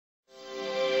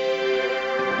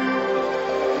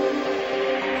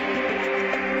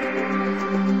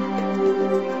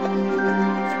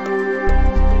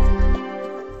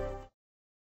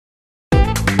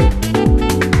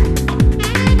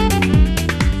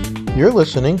You're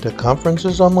listening to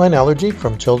Conferences Online Allergy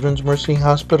from Children's Mercy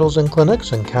Hospitals and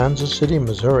Clinics in Kansas City,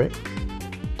 Missouri.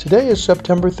 Today is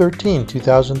September 13,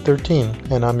 2013,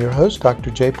 and I'm your host,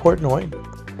 Dr. Jay Portnoy.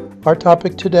 Our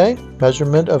topic today,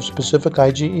 measurement of specific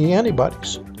IgE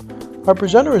antibodies. Our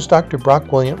presenter is Dr.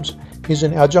 Brock Williams. He's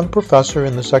an adjunct professor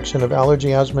in the section of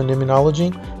allergy, asthma, and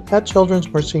immunology at Children's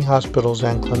Mercy Hospitals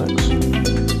and Clinics.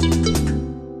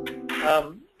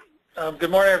 Good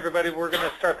morning, everybody. We're going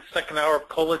to start the second hour of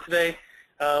COLA today.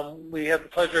 We have the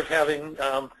pleasure of having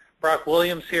Brock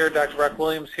Williams here, Dr. Brock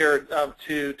Williams here,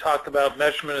 to talk about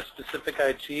measurement of specific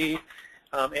IgE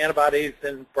antibodies.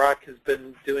 And Brock has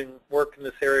been doing work in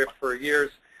this area for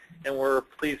years, and we're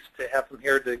pleased to have him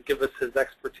here to give us his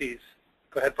expertise.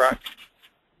 Go ahead, Brock.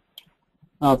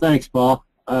 Oh, thanks, Paul.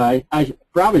 I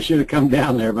probably should have come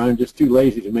down there, but I'm just too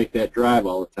lazy to make that drive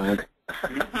all the time.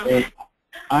 Okay.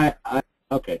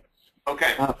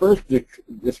 Okay. First,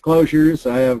 disclosures.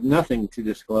 I have nothing to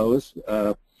disclose,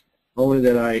 only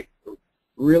that I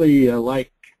really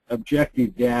like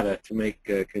objective data to make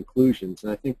conclusions,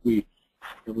 and I think we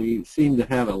seem to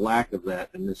have a lack of that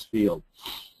in this field.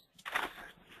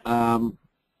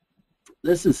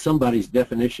 This is somebody's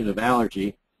definition of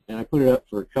allergy, and I put it up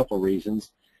for a couple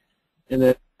reasons, and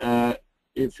that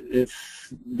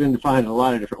it's been defined in a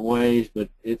lot of different ways, but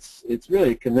it's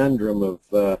really a conundrum of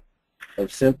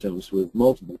symptoms with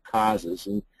multiple causes.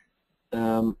 And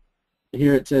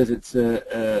here it says it's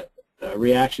a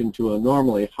reaction to a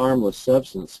normally harmless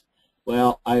substance.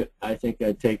 Well, I think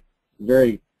I'd take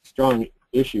very strong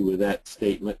issue with that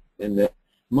statement, in that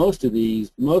most of the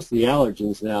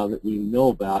allergens now that we know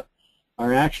about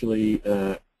are actually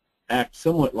act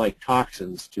somewhat like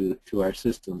toxins to our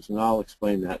systems, and I'll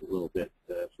explain that a little bit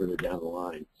further down the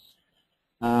line.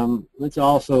 It's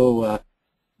also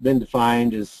been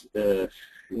defined as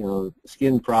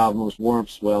skin problems, warmth,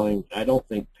 swelling. I don't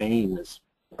think pain is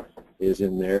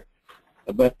in there,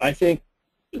 but I think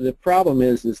the problem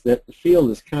is that the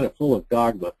field is kind of full of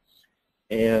dogma,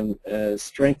 and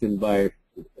strengthened by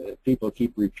people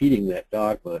keep repeating that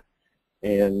dogma,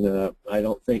 and I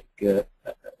don't think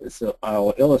so.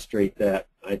 I'll illustrate that,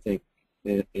 I think,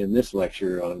 in this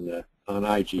lecture on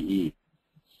IgE.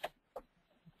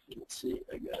 Let's see,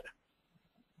 I got to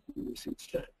do this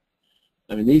each time.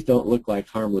 I mean, these don't look like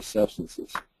harmless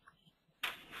substances.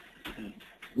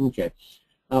 Okay.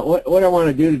 What I want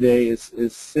to do today is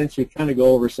essentially kind of go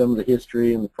over some of the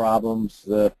history and the problems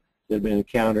that have been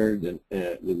encountered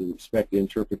with respect to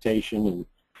interpretation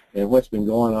and what's been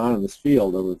going on in this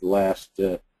field over the last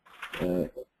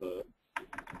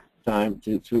time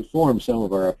to form some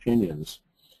of our opinions.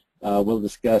 We'll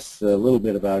discuss a little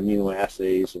bit about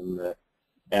immunoassays and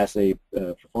assay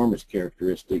performance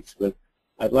characteristics, but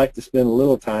I'd like to spend a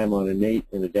little time on innate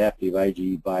and adaptive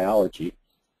IgE biology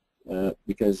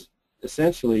because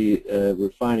essentially we're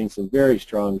finding some very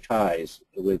strong ties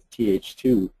with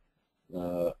Th2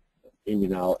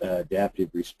 adaptive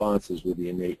responses with the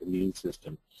innate immune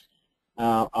system.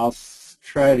 I'll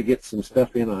try to get some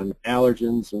stuff in on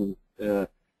allergens and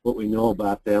what we know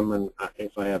about them, and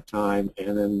if I have time,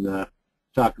 and then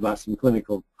talk about some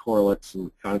clinical correlates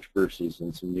and controversies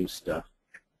and some new stuff.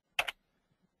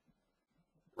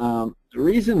 The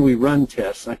reason we run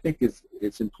tests, I think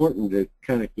it's important to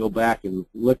kind of go back and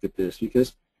look at this,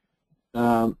 because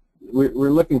we're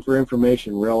looking for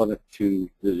information relevant to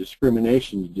the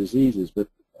discrimination of diseases, but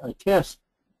a test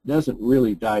doesn't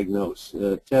really diagnose.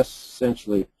 Tests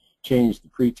essentially change the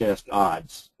pretest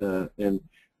odds, and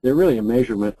they're really a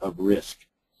measurement of risk.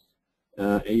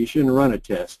 And you shouldn't run a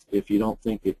test if you don't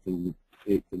think it can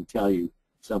tell you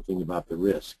something about the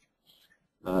risk.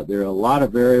 There are a lot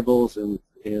of variables in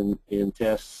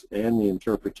tests and the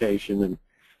interpretation,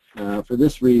 and for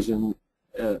this reason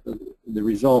the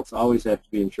results always have to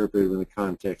be interpreted in the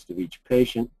context of each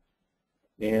patient,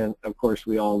 and of course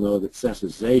we all know that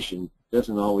sensitization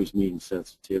doesn't always mean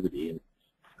sensitivity,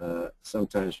 and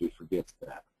sometimes we forget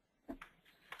that.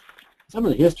 Some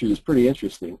of the history is pretty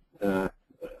interesting.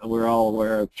 We're all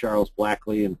aware of Charles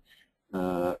Blackley, and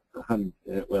well,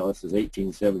 this is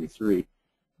 1873,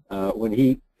 when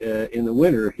he in the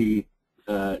winter he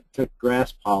took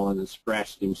grass pollen and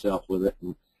scratched himself with it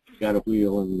and got a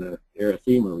wheal and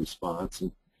erythema response,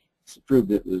 and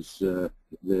proved it was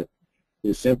that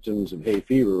his symptoms of hay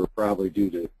fever were probably due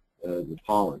to the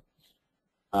pollen.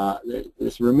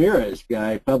 This Ramirez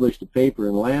guy published a paper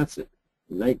in Lancet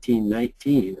in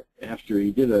 1919 after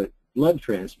he did a blood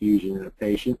transfusion in a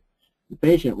patient. The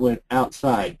patient went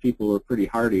outside. People were pretty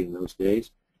hardy in those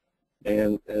days.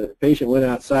 And the patient went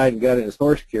outside and got in his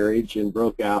horse carriage and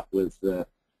broke out with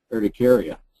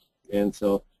urticaria. And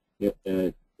so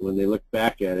when they looked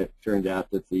back at it, it turned out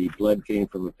that the blood came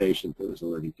from a patient that was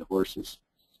allergic to horses.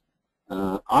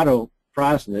 Otto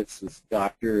Prosnitz's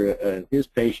doctor and his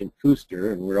patient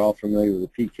Kuster, and we're all familiar with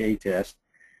the PK test,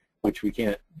 which we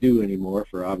can't do anymore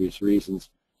for obvious reasons.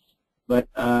 But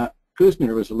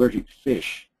Kusner was allergic to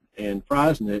fish, and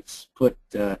Prosnitz put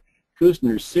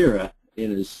Kusner's sera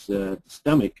in his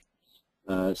stomach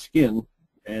skin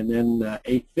and then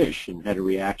ate fish and had a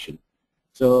reaction.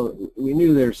 So we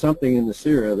knew there was something in the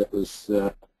sera that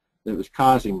was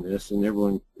causing this, and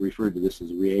everyone referred to this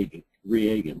as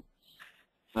reagin.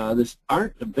 This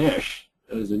Arnt de Besch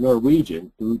is a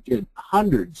Norwegian who did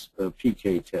hundreds of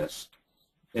PK tests,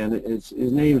 and his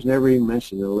name is never even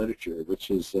mentioned in the literature, which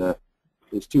is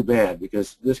too bad,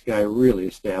 because this guy really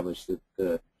established that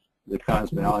the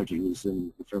cause of allergy was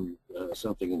from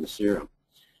something in the serum.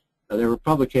 There were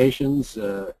publications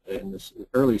in the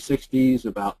early 60s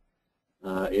about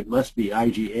it must be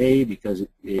IgA because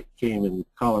it came in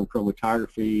column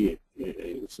chromatography.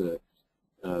 It's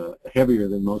heavier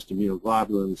than most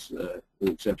immunoglobulins, with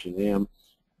the exception of M,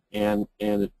 and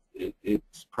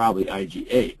it's probably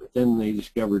IgA. But then they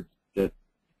discovered that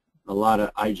a lot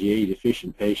of IgA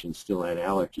deficient patients still had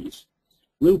allergies.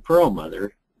 Lou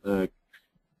Perlmutter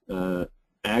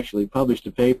actually published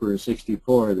a paper in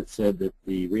 '64 that said that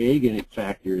the reaginic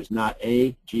factor is not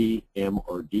A, G, M,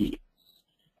 or D.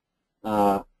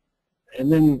 And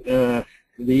then the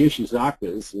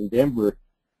Ishizakas in Denver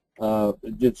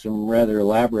did some rather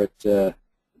elaborate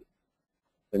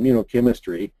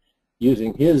immunochemistry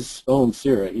using his own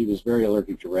sera. He was very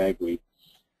allergic to ragweed.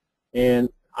 And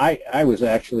I was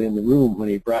actually in the room when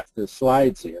he brought the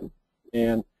slides in.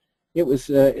 And it was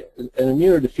an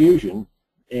immunodiffusion.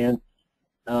 And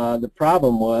the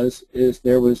problem is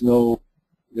there was no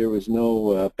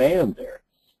band there.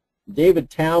 David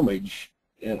Talmage,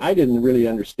 and I didn't really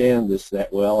understand this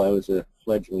that well. I was a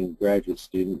fledgling graduate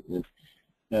student. And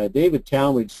David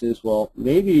Talmage says, well,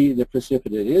 maybe the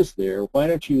precipitate is there. Why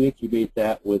don't you incubate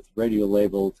that with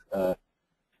radio-labeled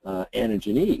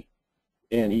antigen E?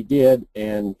 And he did,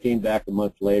 and came back a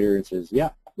month later and says,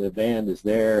 yeah, the band is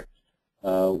there.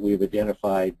 We've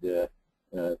identified the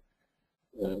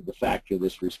factor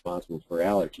that's responsible for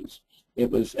allergies. It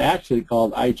was actually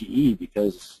called IgE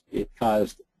because it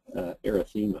caused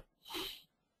erythema.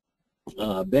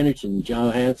 Bennett and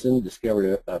Johansson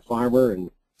discovered a farmer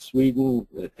in Sweden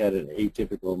that had an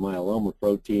atypical myeloma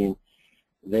protein.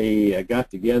 They got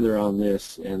together on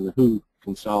this, and the WHO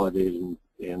consolidated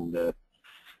and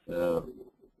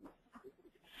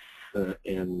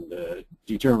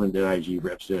determined that IgE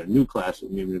represented a new class of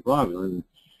immunoglobulin.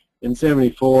 In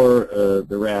 '74,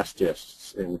 the RAS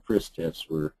tests and the CRIS tests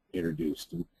were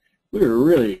introduced, and we were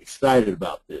really excited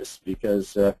about this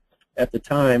because at the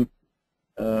time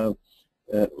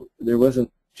there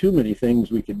wasn't too many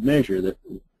things we could measure that,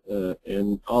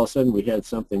 and all of a sudden we had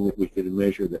something that we could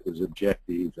measure that was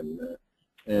objective, and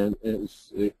it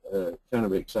was kind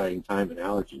of an exciting time in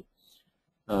allergy.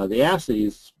 The assay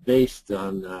is based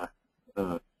on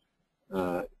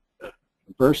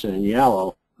Burson and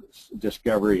Yallo's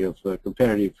discovery of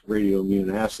competitive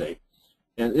radioimmune assay.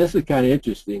 And this is kind of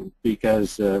interesting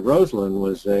because Rosalind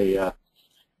was a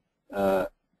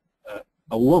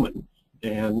woman,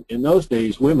 and in those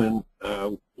days women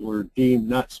were deemed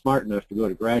not smart enough to go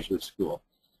to graduate school.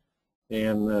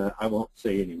 And I won't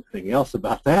say anything else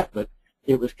about that, but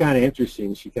it was kind of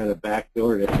interesting. She kind of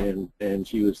backdoored it, and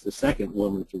she was the second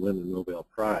woman to win the Nobel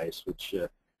Prize, which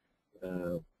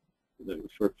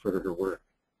for her work.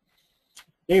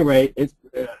 Anyway,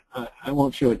 I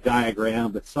won't show a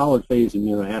diagram, but solid phase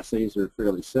immunoassays are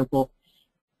fairly simple.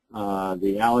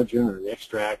 The allergen or the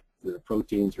extract, the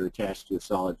proteins are attached to a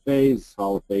solid phase.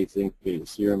 Solid phase incubated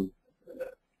serum.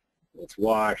 It's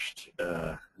washed.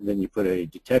 Then you put a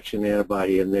detection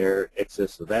antibody in there.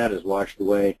 Excess of that is washed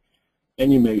away,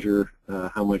 and you measure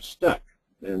how much stuck.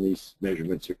 And these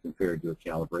measurements are compared to a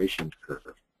calibration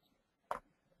curve.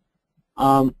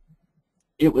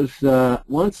 It was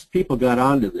once people got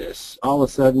onto this, all of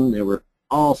a sudden there were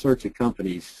all sorts of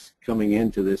companies coming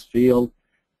into this field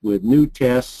with new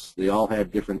tests. They all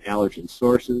had different allergen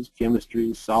sources,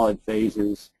 chemistries, solid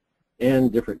phases,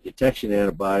 and different detection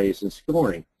antibodies and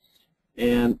scoring.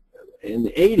 And in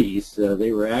the 80s,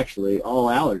 they were actually, all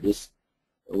allergists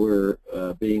were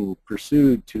being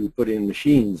pursued to put in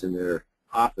machines in their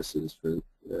offices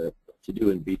to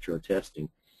do in vitro testing.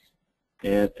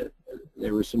 And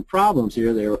there were some problems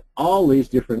here. There were all these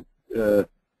different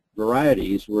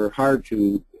varieties were hard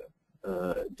to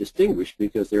distinguish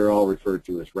because they're all referred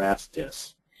to as RAS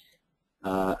tests.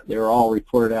 They're all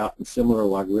reported out in similar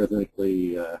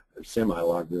logarithmically or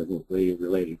semi-logarithmically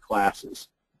related classes.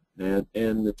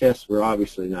 And the tests were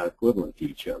obviously not equivalent to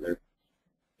each other.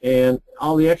 And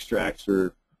all the extracts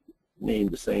were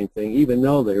named the same thing, even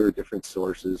though they were different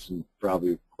sources and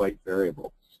probably quite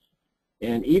variable.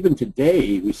 And even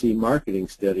today, we see marketing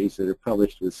studies that are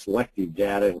published with selective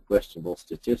data and questionable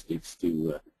statistics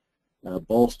to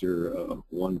bolster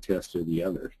one test or the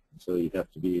other. So you have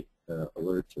to be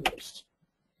alert to this.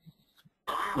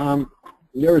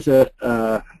 There was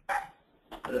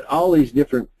all these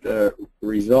different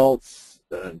results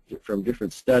from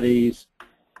different studies,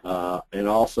 and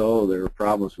also there were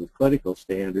problems with clinical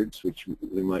standards, which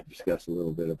we might discuss a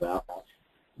little bit about.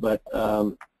 But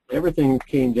everything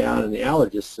came down, and the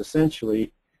allergists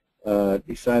essentially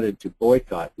decided to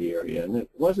boycott the area. And it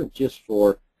wasn't just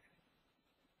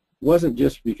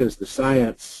because the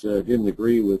science didn't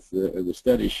agree with the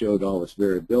study showed all this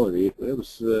variability. It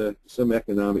was some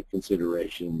economic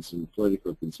considerations and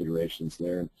political considerations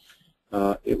there.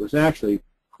 It was actually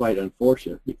quite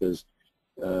unfortunate because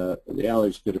the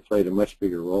allergists could have played a much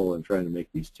bigger role in trying to make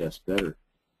these tests better.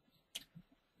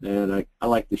 And I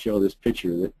like to show this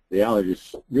picture that the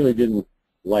allergists really didn't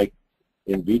like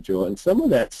in vitro, and some of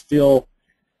that still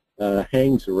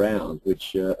hangs around,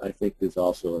 which I think is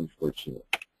also unfortunate.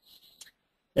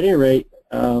 At any rate,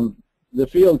 the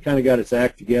field kind of got its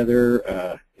act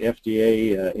together.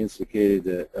 FDA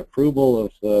instigated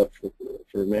approval of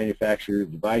for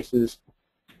manufactured devices.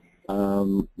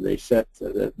 They set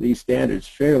these standards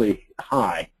fairly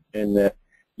high, and that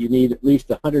you need at least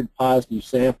 100 positive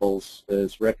samples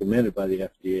as recommended by the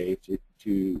FDA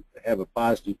to have a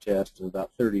positive test and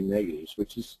about 30 negatives,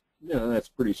 which is, that's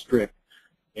pretty strict.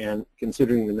 And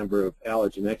considering the number of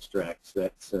allergen extracts,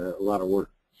 that's a lot of work.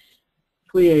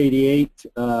 CLIA 88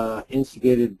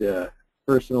 instigated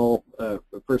personnel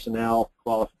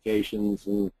qualifications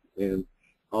and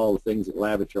all the things that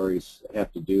laboratories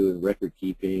have to do in record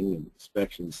keeping and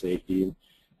inspection safety, and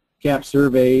CAP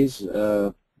surveys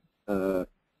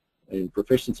and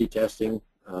proficiency testing.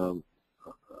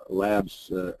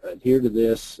 Labs adhere to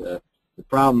this. The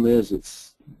problem is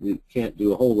you can't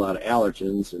do a whole lot of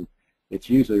allergens, and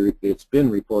it's been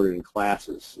reported in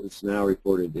classes. It's now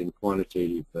reported in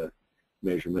quantitative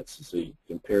measurements, so you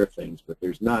compare things, but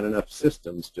there's not enough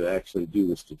systems to actually do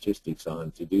the statistics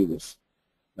on to do this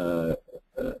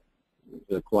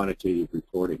the quantitative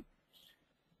reporting.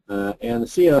 And the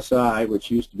CSI,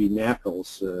 which used to be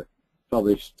NACLS,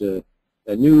 published a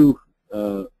new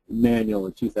manual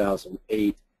in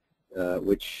 2008,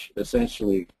 which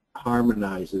essentially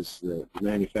harmonizes the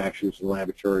manufacturers and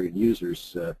laboratory and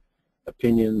users'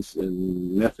 opinions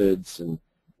and methods, and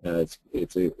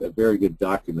it's a very good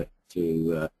document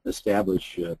to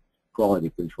establish quality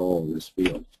control in this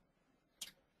field.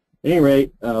 At any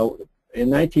rate, in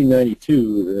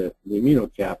 1992, the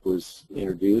ImmunoCap was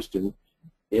introduced, and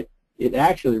it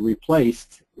actually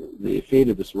replaced the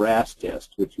Phaetonus RAS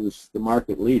test, which was the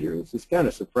market leader. It's kind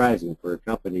of surprising for a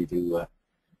company to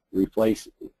replace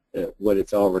what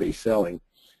it's already selling.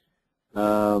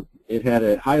 It had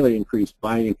a highly increased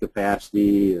binding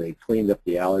capacity. They cleaned up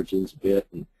the allergens a bit,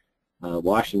 and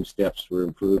washing steps were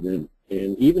improved. And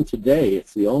even today,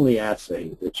 it's the only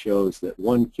assay that shows that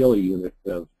 1 kilounit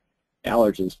of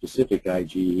allergen-specific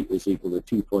IgE is equal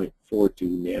to 2.42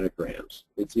 nanograms.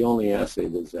 It's the only assay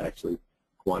that's actually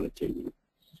quantitative.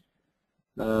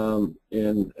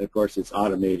 And of course, it's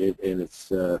automated and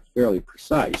it's fairly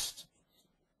precise.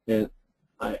 And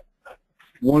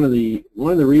one of the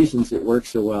reasons it works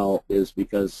so well is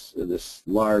because of this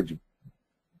large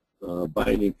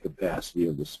binding capacity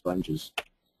of the sponges.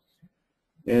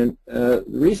 And the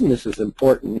reason this is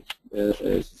important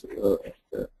is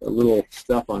a little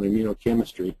stuff on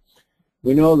immunochemistry.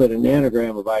 We know that a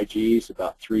nanogram of IgE is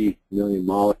about 3 million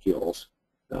molecules,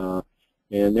 and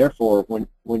therefore, when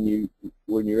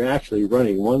you're actually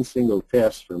running one single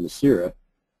test from the sera,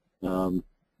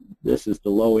 this is the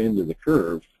low end of the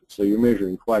curve. So you're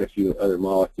measuring quite a few other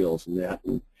molecules in that,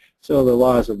 and so the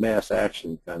laws of mass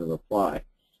action kind of apply.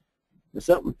 And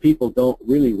something people don't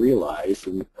really realize,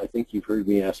 and I think you've heard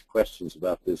me ask questions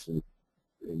about this in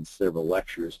several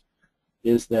lectures,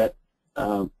 is that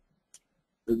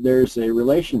there's a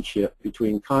relationship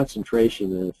between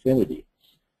concentration and affinity.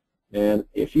 And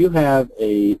if you have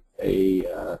a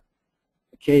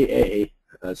Ka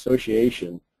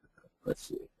association, let's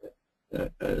see,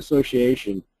 an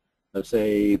association of,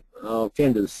 say,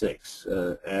 10 to the 6,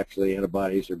 actually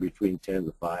antibodies are between 10 to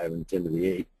the 5 and 10 to the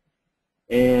 8,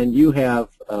 and you have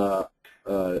a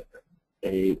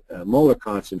molar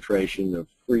concentration of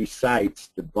free sites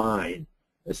to bind,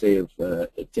 let's say of 10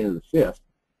 to the 5th,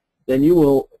 then you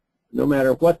will, no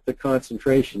matter what the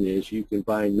concentration is, you can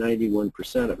bind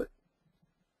 91% of it.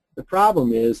 The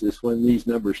problem is when these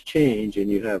numbers change and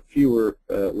you have fewer,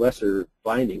 lesser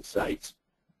binding sites,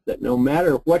 that no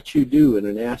matter what you do in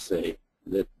an assay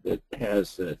that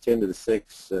has 10 to the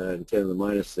 6 and 10 to the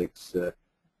minus 6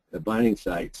 binding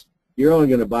sites, you're only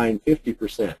going to bind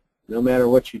 50%, no matter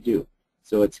what you do.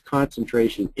 So it's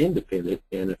concentration independent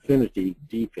and affinity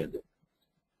dependent.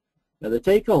 Now the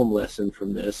take-home lesson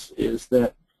from this is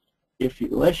that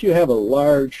unless you have a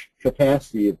large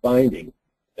capacity of binding,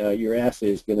 your assay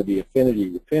is going to be affinity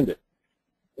dependent.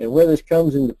 And where this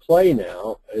comes into play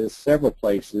now is several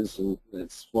places, and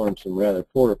it's formed some rather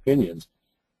poor opinions.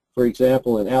 For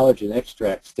example, in allergen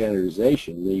extract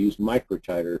standardization, they use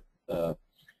microtiter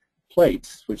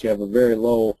plates, which have a very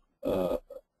low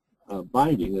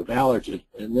binding of allergen,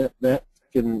 and that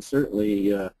can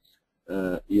certainly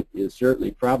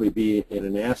probably be in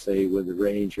an assay with a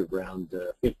range of around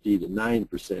 50 to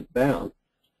 9% bound.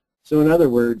 So in other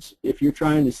words, if you're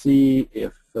trying to see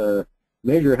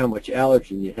measure how much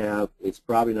allergen you have, it's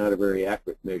probably not a very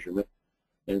accurate measurement.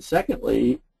 And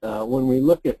secondly, when we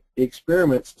look at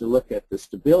experiments to look at the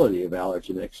stability of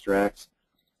allergen extracts,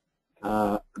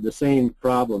 the same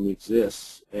problem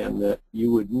exists, and that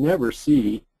you would never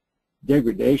see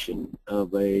degradation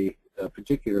of a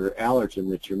particular allergen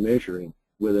that you're measuring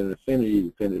with an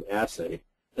affinity-dependent assay,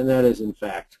 and that is in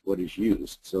fact what is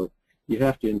used. So you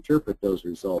have to interpret those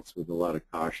results with a lot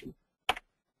of caution. At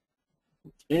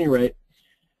any rate,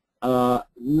 no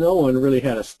one really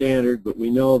had a standard, but we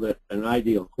know that an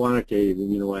ideal quantitative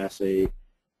immunoassay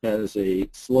has a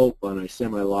slope on a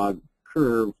semi-log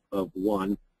curve of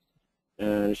 1,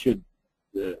 and it should,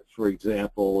 for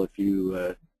example, if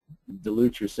you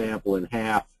dilute your sample in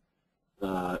half,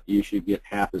 you should get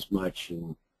half as much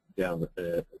and down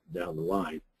the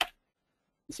line.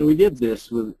 So we did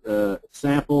this with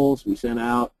samples we sent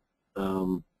out.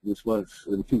 This was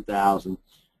in 2000.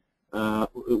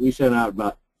 We sent out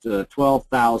about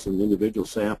 12,000 individual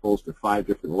samples to 5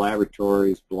 different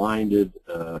laboratories, blinded,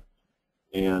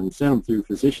 and sent them through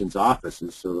physicians'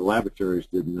 offices, so the laboratories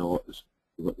didn't know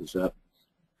what was up.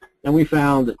 And we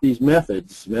found that these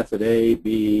methods, method A,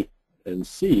 B, and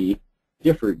C,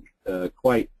 differed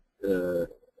quite a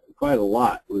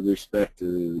lot with respect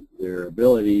to their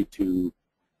ability to,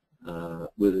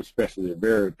 with respect to their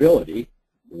variability.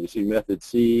 When you see method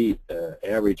C,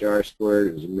 average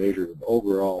R-squared is a measure of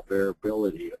overall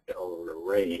variability over a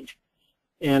range,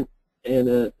 and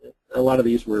a lot of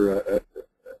these were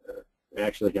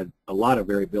actually had a lot of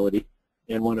variability,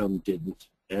 and one of them didn't.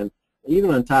 And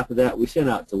even on top of that, we sent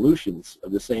out dilutions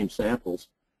of the same samples,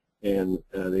 and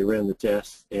they ran the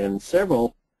tests, and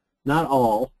several, not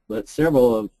all, but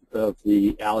several of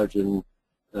the allergen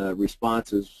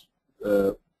responses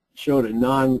showed a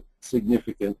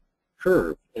non-significant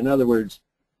curve. In other words,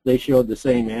 they showed the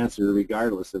same answer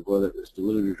regardless of whether it was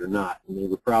diluted or not, and they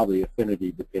were probably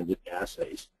affinity-dependent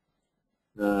assays.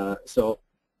 So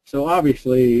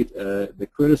obviously, the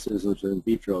criticisms in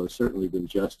vitro have certainly been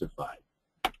justified.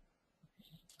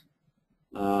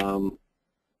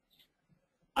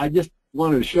 I just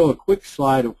wanted to show a quick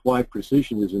slide of why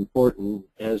precision is important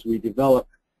as we develop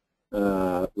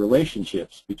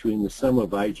relationships between the sum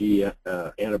of IgE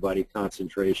antibody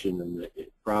concentration and the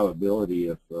probability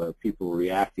of people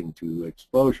reacting to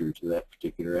exposure to that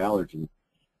particular allergen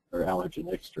or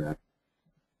allergen extract.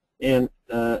 And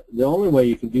the only way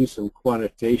you can do some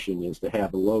quantitation is to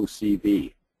have a low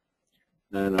CV.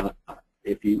 And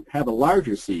if you have a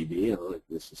larger CV, like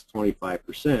this is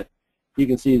 25%, you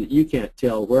can see that you can't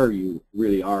tell where you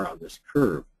really are on this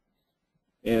curve.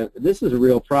 And this is a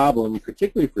real problem,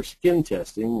 particularly for skin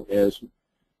testing, as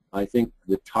I think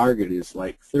the target is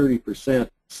like 30%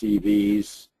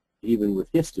 CVs, even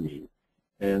with histamine.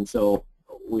 And so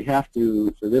we have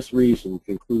to, for this reason,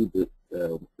 conclude that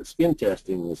the skin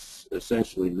testing is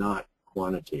essentially not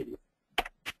quantitative.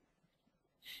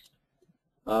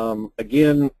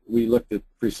 Again, we looked at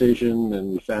precision,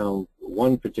 and we found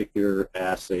one particular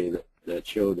assay that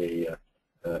showed a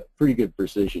pretty good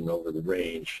precision over the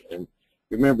range. And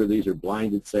remember, these are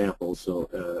blinded samples,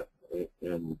 so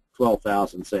and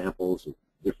 12,000 samples of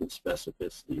different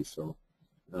specificities. So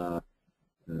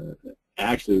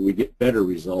actually, we get better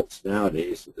results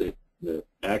nowadays.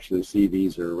 Actually,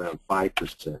 CVs are around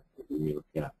 5% of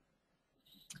immunocap.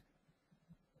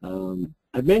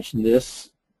 I mentioned this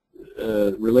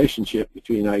relationship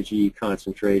between IgE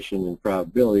concentration and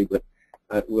probability, but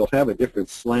we'll have a different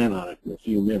slant on it in a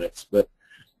few minutes. But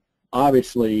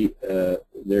obviously,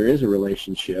 there is a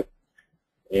relationship,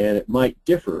 and it might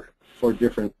differ for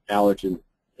different allergen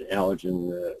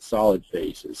solid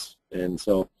phases. And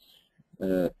so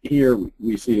here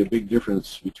we see a big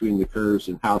difference between the curves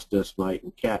in house dust mite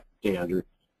and cat dander.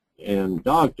 and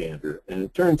dog dander. And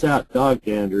it turns out dog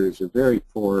dander is a very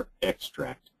poor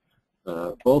extract,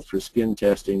 both for skin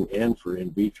testing and for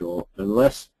in vitro,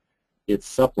 unless it's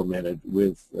supplemented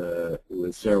with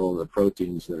several of the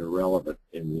proteins that are relevant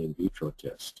in the in vitro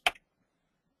test.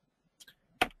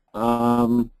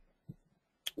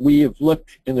 We have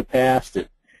looked in the past at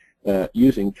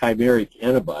using chimeric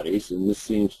antibodies, and this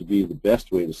seems to be the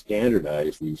best way to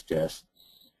standardize these tests.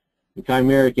 The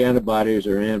chimeric antibodies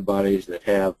are antibodies that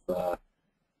have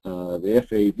the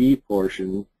FAB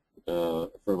portion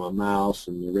from a mouse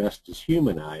and the rest is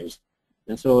humanized,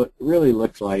 and so it really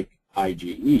looks like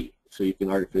IgE. So you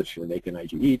can artificially make an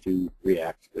IgE to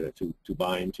react, to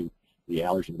bind to the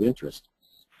allergen of interest.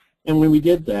 And when we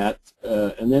did that,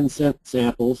 and then sent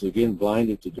samples, again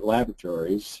blinded to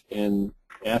laboratories, and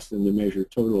asked them to measure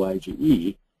total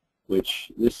IgE,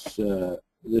 which this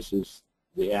is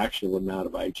the actual amount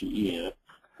of IgE in it,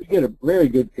 we get a very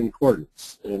good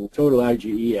concordance. And total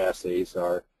IgE assays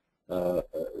are,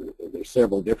 there's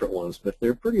several different ones, but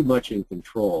they're pretty much in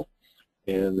control,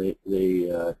 and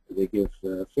they give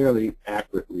fairly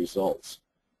accurate results.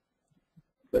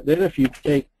 But then if you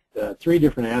take 3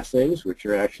 different assays, which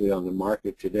are actually on the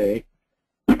market today,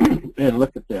 and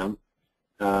look at them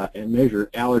and measure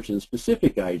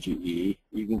allergen-specific IgE,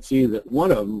 you can see that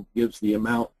one of them gives the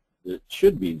amount that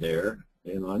should be there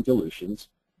and on dilutions.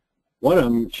 One of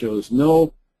them shows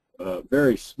no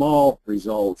very small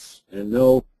results and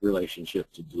no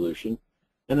relationship to dilution,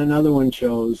 and another one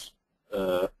shows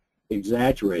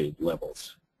exaggerated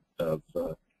levels of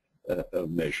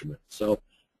measurement. So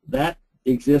that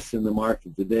exists in the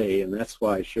market today, and that's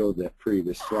why I showed that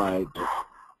previous slide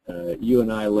that you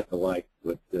and I look alike,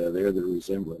 but there the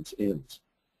resemblance ends.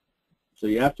 So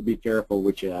you have to be careful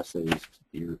which assays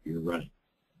you're running.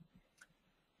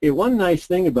 One nice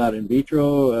thing about in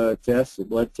vitro tests,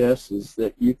 blood tests, is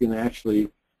that you can actually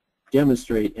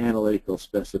demonstrate analytical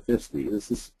specificity.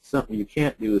 This is something you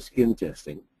can't do with skin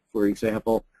testing. For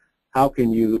example, how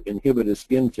can you inhibit a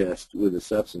skin test with a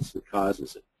substance that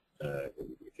causes it?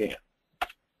 You can't.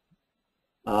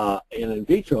 In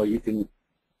vitro, you can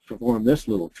perform this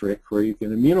little trick where you can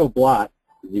immunoblot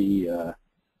the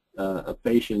a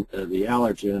patient, the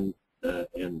allergen,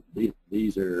 and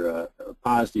these are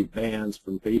positive bands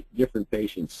from different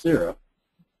patients' sera,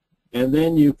 and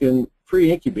then you can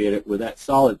pre-incubate it with that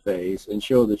solid phase and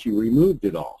show that you removed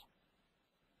it all.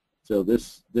 So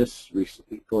this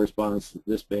corresponds to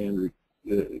this band,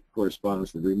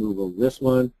 corresponds to the removal of this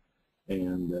one,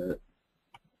 and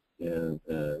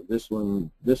this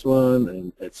one,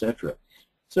 and etc.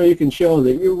 So you can show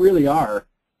that you really are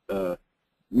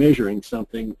measuring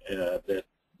something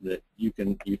that you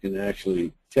can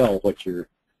actually tell what you're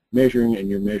measuring, and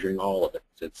you're measuring all of it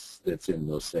that's in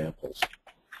those samples.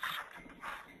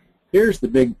 Here's the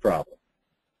big problem.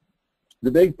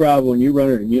 The big problem when you run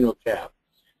an immunocap,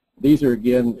 these are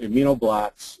again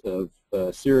immunoblots of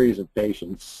a series of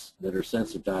patients that are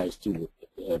sensitized to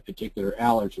a particular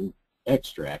allergen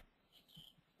extract.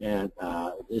 And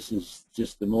this is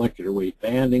just the molecular weight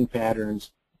banding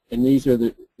patterns, and these are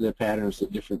the patterns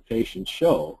that different patients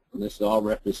show. And this all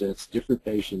represents different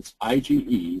patients'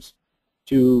 IgEs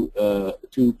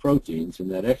to proteins in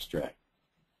that extract.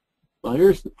 Well,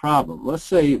 here's the problem. Let's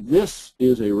say this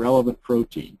is a relevant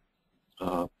protein,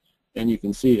 and you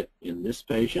can see it in this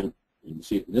patient, you can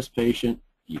see it in this patient,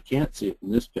 you can't see it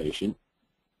in this patient.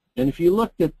 And if you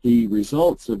looked at the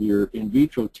results of your in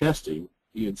vitro testing,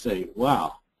 you'd say,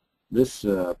 wow, this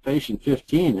patient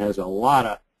 15 has a lot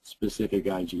of specific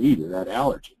IgE to that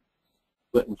allergen.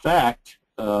 But in fact,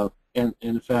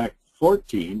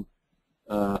 14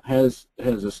 has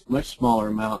a much smaller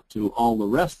amount to all the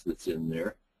rest that's in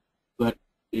there, but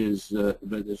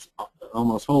it's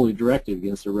almost wholly directed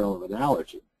against a relevant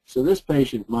allergen. So this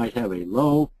patient might have a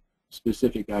low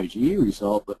specific IgE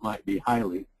result, but might be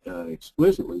highly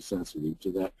exquisitely sensitive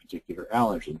to that particular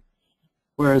allergen.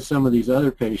 Whereas some of these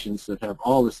other patients that have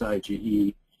all this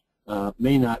IgE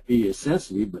may not be as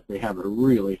sensitive, but they have a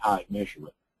really high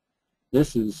measurement.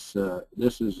 This is a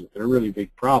really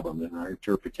big problem in our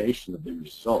interpretation of the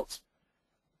results.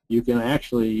 You can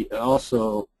actually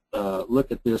also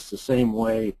look at this the same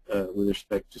way with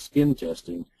respect to skin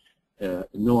testing,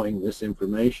 knowing this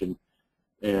information,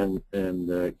 and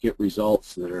get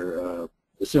results that are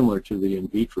similar to the in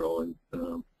vitro,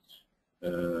 and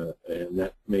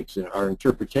that makes our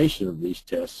interpretation of these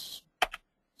tests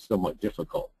somewhat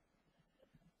difficult.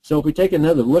 So if we take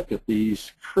another look at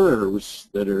these curves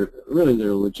that are really their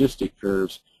logistic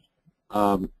curves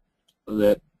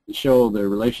that show the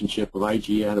relationship of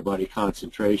IgE antibody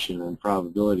concentration and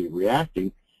probability of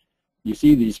reacting, you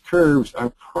see these curves are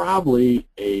probably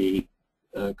a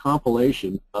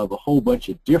compilation of a whole bunch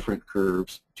of different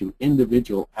curves to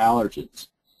individual allergens.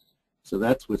 So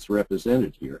that's what's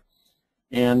represented here,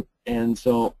 and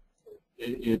so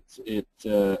it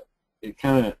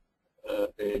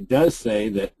does say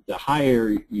that the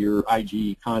higher your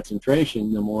IgE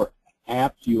concentration, the more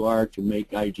apt you are to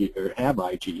make IgE or have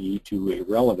IgE to a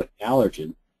relevant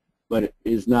allergen, but it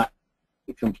is not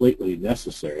completely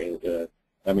necessary.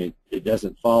 I mean, it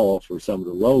doesn't follow for some of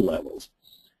the low levels,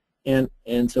 and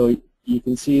so you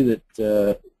can see that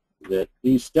that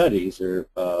these studies are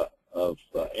of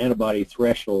antibody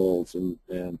thresholds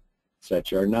and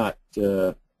such are not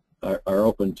are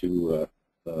open to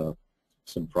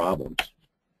some problems.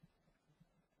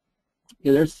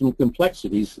 Yeah, there's some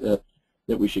complexities that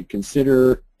we should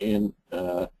consider in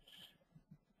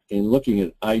looking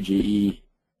at IgE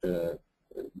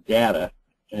data,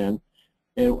 and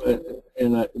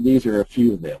these are a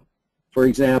few of them. For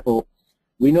example,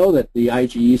 we know that the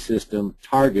IgE system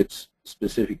targets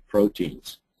specific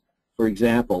proteins. For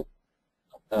example,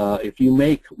 if you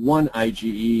make one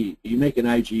IgE, you make an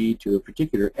IgE to a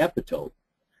particular epitope,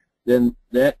 then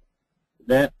that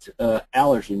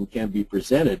allergen can be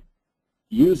presented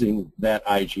using that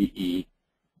IgE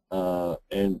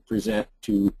and present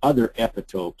to other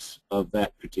epitopes of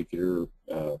that particular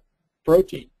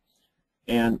protein.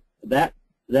 And that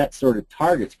sort of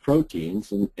targets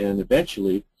proteins, and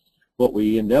eventually what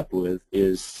we end up with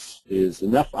is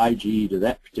enough IgE to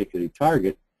that particular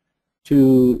target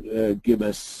to give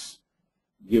us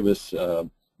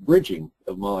bridging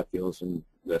of molecules, and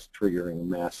thus triggering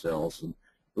mast cells and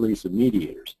release of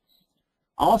mediators.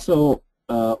 Also,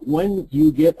 when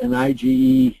you get an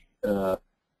IgE,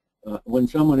 when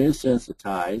someone is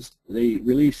sensitized, they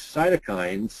release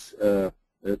cytokines.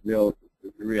 They'll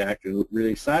react and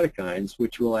release cytokines,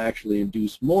 which will actually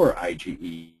induce more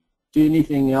IgE to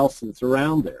anything else that's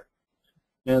around there.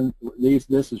 And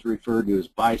this is referred to as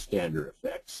bystander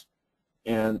effects.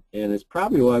 And it's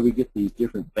probably why we get these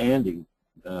different banding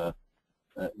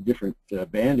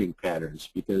patterns,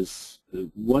 because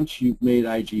once you've made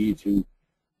IgE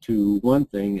to one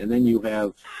thing, and then you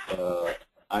have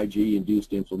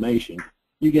IgE-induced inflammation,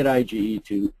 you get IgE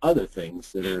to other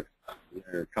things that are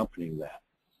accompanying that.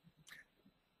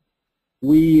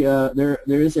 There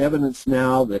is evidence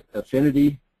now that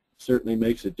affinity certainly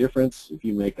makes a difference. If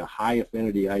you make a high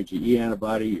affinity IgE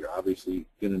antibody, you're obviously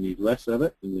going to need less of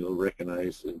it, and you'll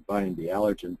recognize and bind the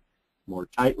allergen more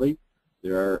tightly.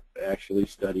 There are actually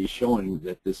studies showing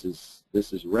that this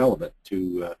is relevant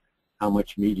to how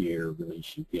much mediator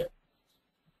release you get.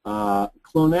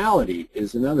 Clonality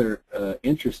is another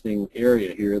interesting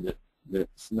area here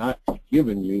that's not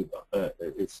given you.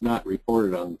 It's not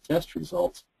reported on the test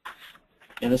results.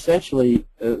 And essentially,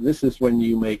 this is when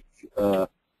you make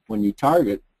when you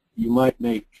target, you might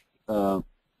make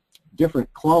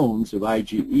different clones of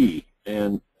IgE,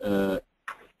 and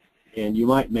you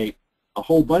might make a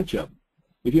whole bunch of them.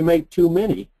 If you make too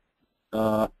many,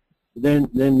 then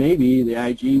maybe the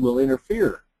IgE will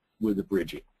interfere with the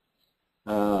bridging.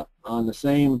 On the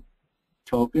same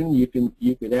token,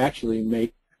 you could actually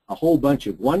make a whole bunch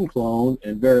of one clone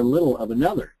and very little of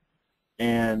another,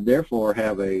 and therefore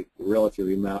have a relative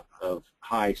amount of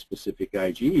high specific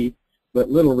IgE, but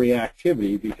little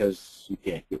reactivity because you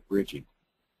can't get bridging.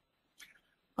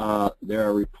 There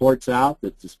are reports out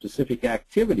that the specific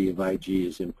activity of IgE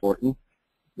is important.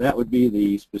 That would be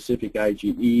the specific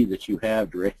IgE that you have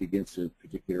directed against a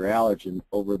particular allergen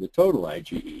over the total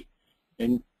IgE.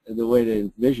 And the way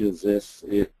to envisage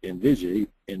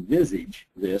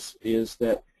this is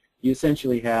that you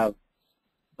essentially have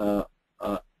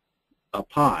a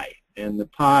pie, and the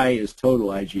pie is total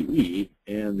IgE,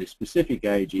 and the specific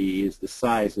IgE is the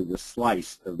size of the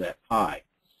slice of that pie.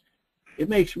 It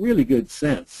makes really good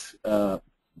sense,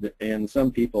 and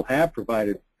some people have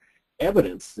provided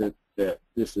evidence that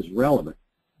this is relevant.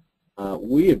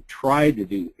 We have tried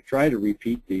to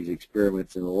repeat these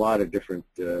experiments in a lot of different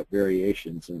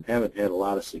variations and haven't had a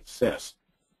lot of success.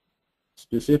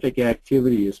 Specific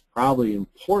activity is probably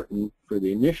important for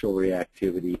the initial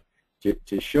reactivity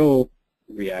to show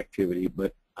reactivity,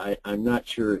 but I'm not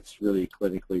sure it's really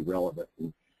clinically relevant,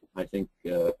 and I think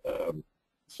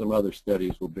some other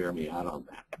studies will bear me out on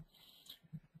that.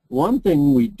 One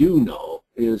thing we do know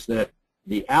is that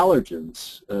the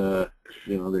allergens,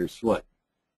 there's what,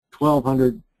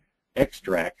 1,200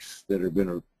 extracts that have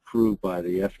been approved by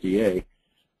the FDA.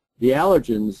 The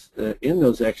allergens in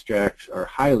those extracts are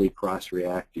highly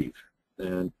cross-reactive,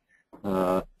 and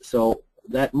so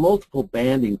that multiple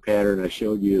banding pattern I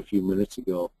showed you a few minutes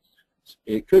ago,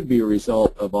 it could be a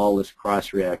result of all this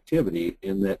cross-reactivity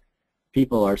in that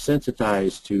people are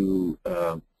sensitized to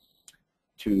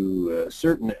to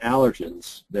certain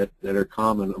allergens that are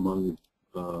common among,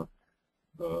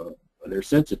 they're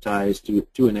sensitized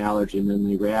to an allergen, and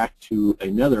they react to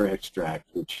another extract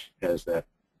which has that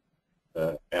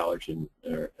allergen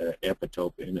or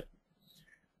epitope in it.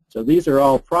 So these are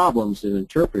all problems in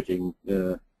interpreting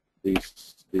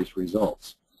these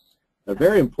results. A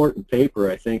very important paper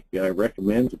I think I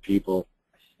recommend to people,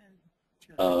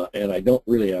 and I don't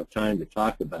really have time to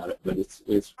talk about it, but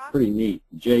it's pretty neat.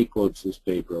 Jay quotes this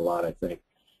paper a lot, I think.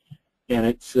 And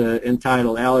it's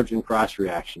entitled Allergen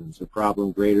Cross-Reactions, a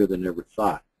Problem Greater Than Ever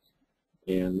Thought.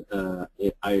 And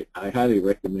I highly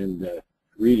recommend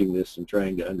reading this and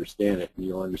trying to understand it, and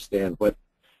you'll understand what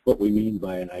we mean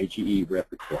by an IgE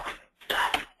repertoire.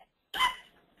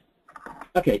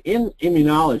 Okay, in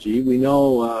immunology, we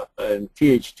know, in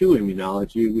Th2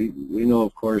 immunology, we know,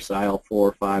 of course,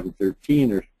 IL-4, 5, and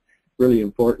 13 are really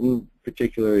important,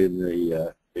 particularly in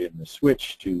the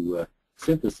switch to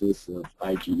synthesis of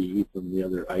IgE from the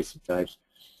other isotypes.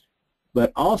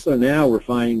 But also now we're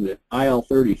finding that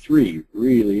IL-33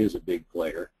 really is a big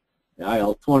player.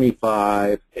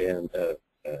 IL-25 and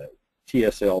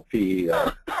TSLP,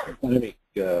 chronic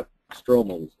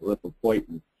stromal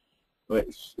lipopoietin.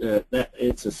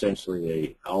 It's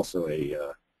essentially also a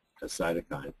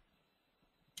cytokine.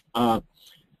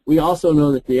 We also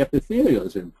know that the epithelial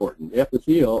is important. The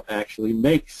epithelial actually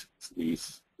makes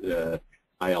these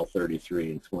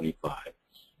IL-33 and 25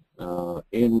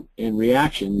 in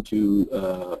reaction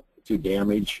to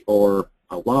damage or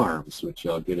alarms, which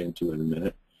I'll get into in a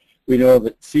minute. We know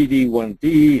that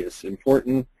CD1D is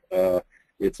important.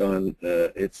 It's the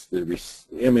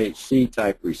MHC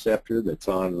type receptor that's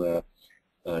on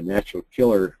natural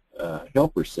killer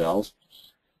helper cells,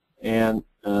 and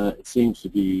it seems to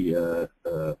be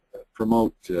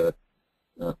promote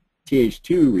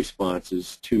Th2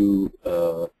 responses to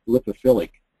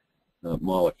lipophilic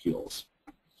molecules.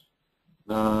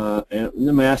 And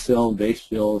the mast cell and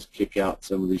basophils kick out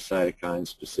some of these cytokines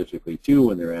specifically too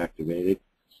when they're activated.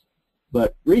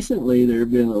 But recently there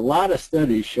have been a lot of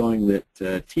studies showing that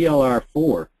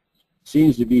TLR4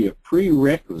 seems to be a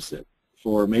prerequisite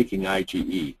for making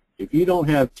IgE. If you don't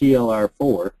have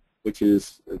TLR4, which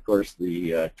is, of course,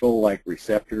 the toll-like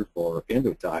receptor for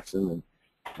endotoxin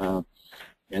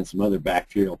and some other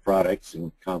bacterial products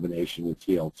in combination with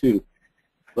TL2,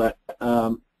 but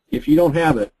if you don't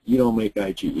have it, you don't make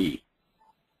IgE.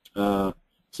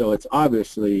 So it's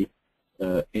obviously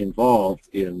involved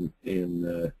in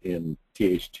Th2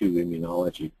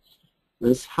 immunology.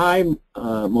 This high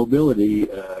mobility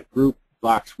group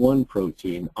VOX1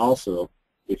 protein also,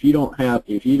 if you don't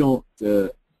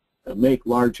make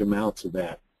large amounts of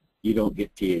that, you don't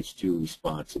get Th2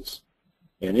 responses.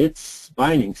 And its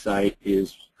binding site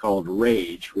is called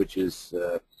RAGE, which is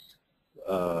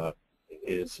what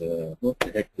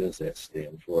the heck does that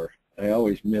stand for? I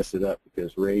always mess it up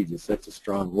because RAGE is such a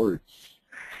strong word.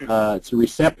 It's a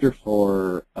receptor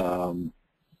for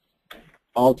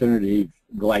alternative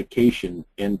glycation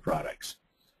end products.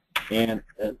 And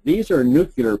these are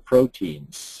nuclear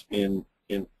proteins in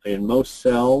most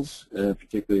cells,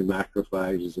 particularly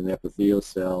macrophages and epithelial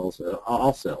cells,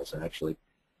 all cells actually,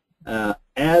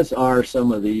 as are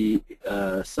some of the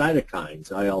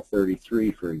cytokines,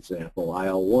 IL-33 for example,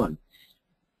 IL-1.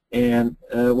 And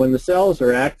when the cells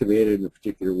are activated in a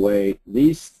particular way,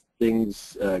 these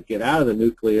things get out of the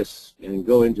nucleus and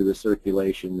go into the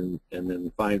circulation and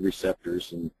then find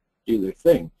receptors and do their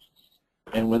thing.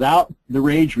 And without the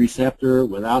RAGE receptor,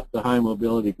 without the high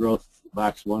mobility growth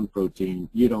VOX1 protein,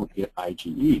 you don't get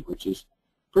IgE, which is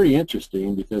pretty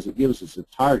interesting because it gives us a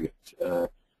target to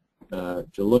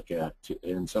look at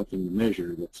and something to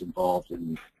measure that's involved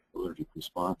in allergic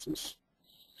responses.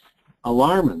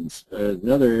 Alarmins,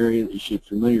 another area that you should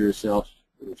familiarize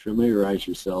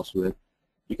yourselves with,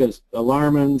 because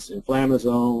alarmins,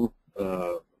 inflammasome,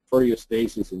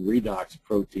 proteostasis, and redox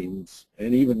proteins,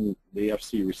 and even the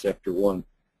Fc receptor 1,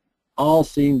 all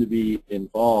seem to be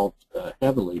involved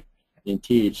heavily in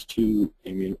Th2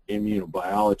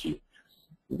 immunobiology.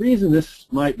 The reason this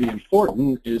might be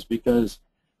important is because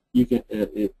you can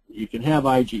have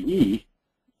IgE,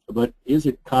 but is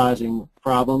it causing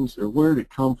problems, or where did it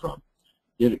come from?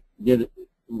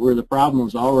 Were the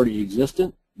problems already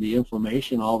existent, the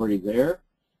inflammation already there,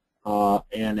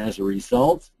 and as a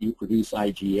result you produce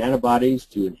IgE antibodies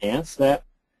to enhance that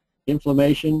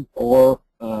inflammation, or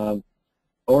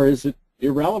is it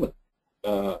irrelevant?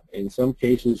 In some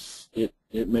cases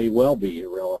it may well be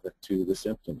irrelevant to the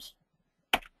symptoms.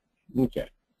 Okay.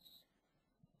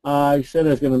 I said I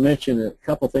was going to mention a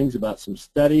couple things about some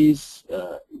studies.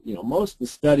 Most of the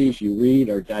studies you read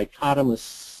are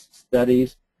dichotomous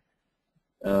studies.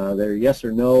 They're yes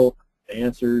or no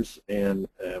answers, and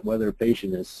whether a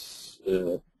patient is,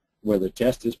 whether the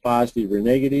test is positive or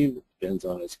negative depends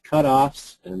on its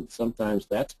cutoffs, and sometimes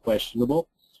that's questionable.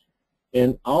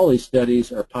 And all these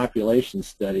studies are population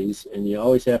studies, and you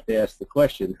always have to ask the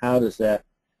question, how does that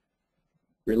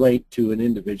relate to an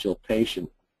individual patient?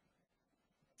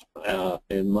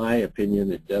 In my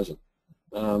opinion, it doesn't.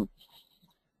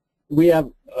 We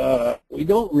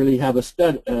don't really have a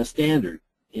standard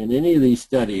in any of these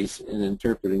studies in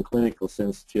interpreting clinical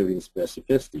sensitivity and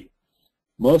specificity.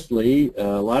 Mostly,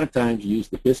 a lot of times you use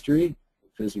the history,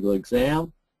 physical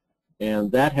exam,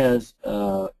 and that has,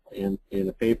 in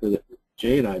a paper that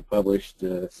Jay and I published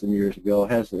some years ago,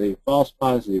 has a false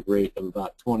positive rate of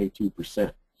about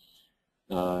 22%.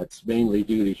 It's mainly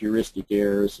due to heuristic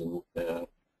errors,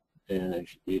 and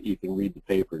you can read the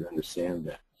paper to understand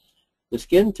that. The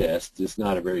skin test is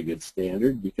not a very good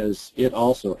standard because it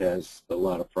also has a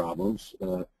lot of problems,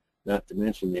 not to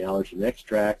mention the allergen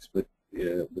extracts, but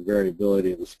the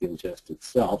variability of the skin test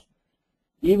itself.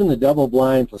 Even the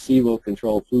double-blind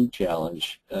placebo-controlled food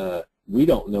challenge, we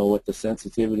don't know what the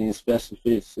sensitivity and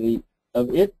specificity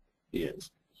of it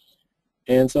is.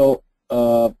 And so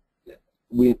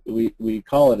we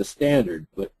call it a standard,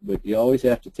 but you always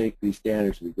have to take these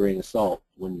standards with a grain of salt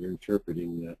when you're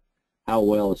interpreting how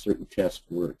well a certain test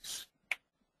works.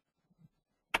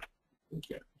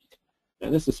 Okay.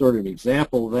 And this is sort of an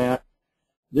example of that.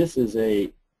 This is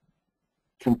a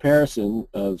comparison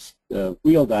of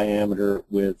wheel diameter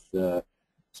with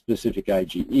specific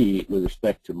IgE with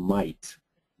respect to mite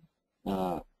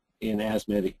in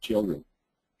asthmatic children.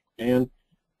 And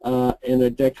in a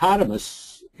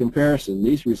dichotomous comparison,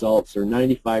 these results are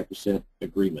 95%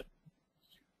 agreement.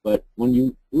 But when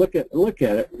you look at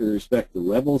it with respect to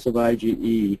levels of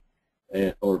IgE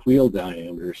or wheel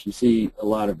diameters, you see a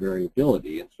lot of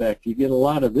variability. In fact, you get a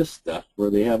lot of this stuff where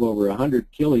they have over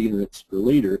 100 kilounits per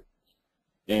liter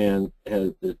and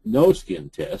has no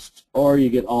skin test, or you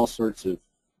get all sorts of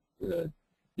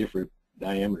different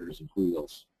diameters of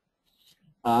wheels.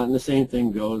 And the same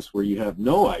thing goes where you have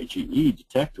no IgE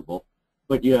detectable,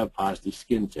 but you have positive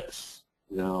skin tests.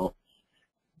 Now,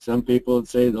 some people would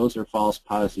say those are false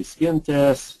positive skin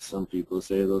tests. Some people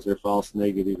say those are false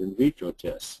negative in vitro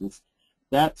tests. And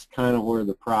that's kind of where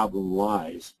the problem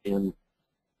lies in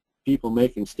people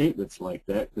making statements like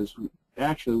that, because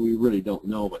actually we really don't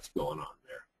know what's going on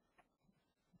there.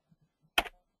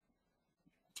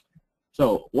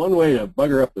 So one way to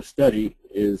bugger up a study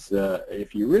is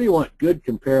if you really want good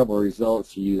comparable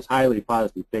results, you use highly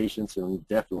positive patients and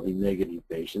definitely negative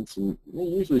patients, and it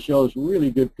usually shows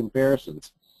really good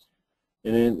comparisons.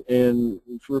 And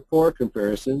for poor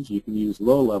comparisons, you can use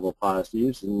low-level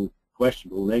positives and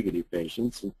questionable negative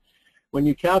patients. And when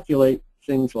you calculate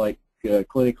things like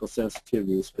clinical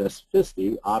sensitivity and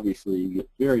specificity, obviously you get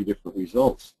very different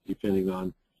results depending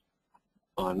on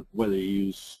whether you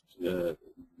use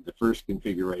the first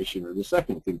configuration or the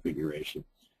second configuration.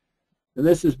 And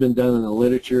this has been done in the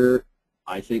literature,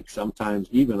 I think sometimes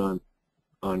even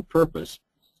on purpose,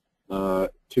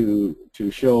 to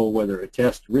show whether a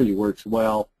test really works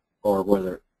well or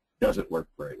whether it doesn't work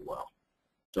very well.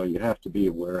 So you have to be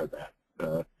aware of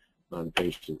that on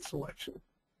patient selection.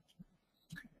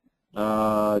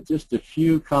 Just a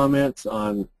few comments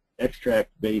on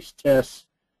extract-based tests.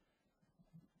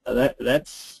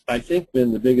 That's, I think,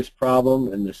 been the biggest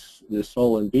problem in this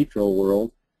whole in vitro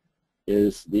world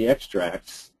is the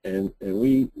extracts, and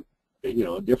we, you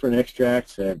know, different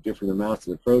extracts have different amounts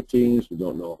of the proteins. We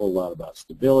don't know a whole lot about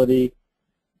stability,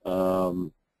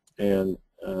 and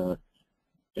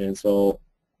so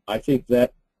I think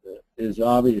that is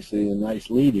obviously a nice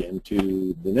lead-in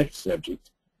to the next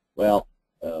subject. Well,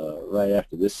 right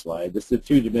after this slide, this is a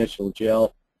two-dimensional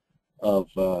gel of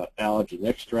allergen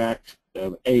extract,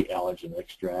 of a allergen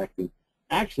extract, and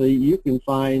actually you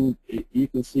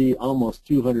can see almost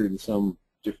 200 and some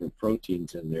different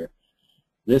proteins in there.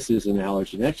 This is an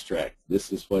allergen extract.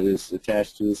 This is what is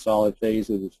attached to the solid phase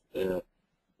of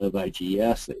IgE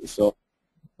assay. So,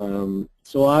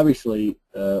 so obviously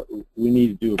we need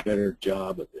to do a better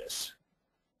job of this.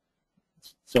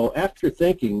 So after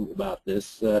thinking about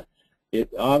this, it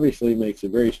obviously makes a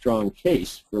very strong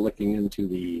case for looking into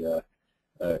the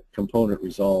component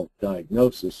resolved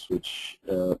diagnosis, which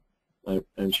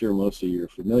I'm sure most of you are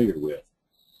familiar with.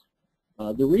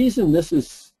 The reason this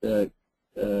is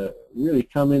really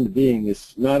come into being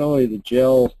is not only the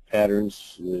gel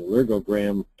patterns, the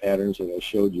ergogram patterns that I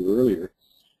showed you earlier,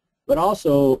 but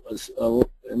also an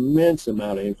immense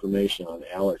amount of information on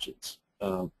allergens.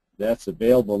 That's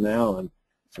available now on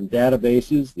some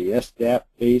databases, the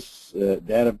SDAP-based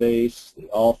database, the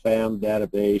AllFam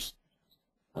database,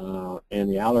 and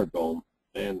the allergome,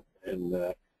 and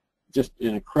just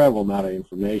an incredible amount of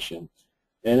information.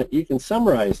 And you can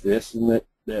summarize this in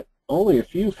that only a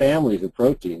few families of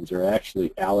proteins are actually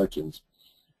allergens.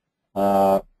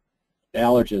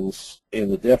 Allergens, in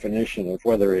the definition of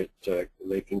whether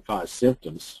they can cause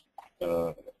symptoms,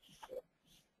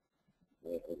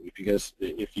 because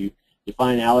if you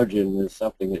define allergen as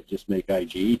something that just make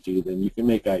IgE to, then you can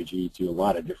make IgE to a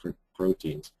lot of different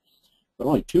proteins. But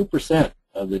only 2%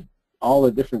 of all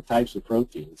the different types of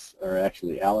proteins are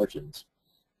actually allergens.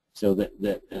 So that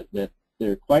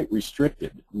they're quite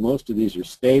restricted. Most of these are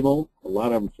stable. A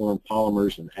lot of them form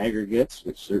polymers and aggregates,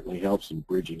 which certainly helps in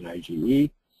bridging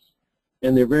IgE.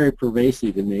 And they're very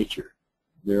pervasive in nature.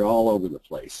 They're all over the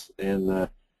place. And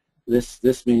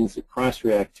this means that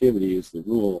cross-reactivity is the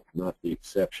rule, not the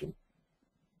exception.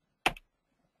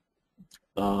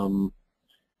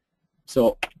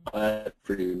 So that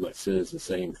pretty much says the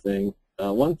same thing.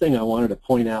 One thing I wanted to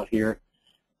point out here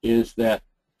is that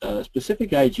specific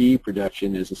IgE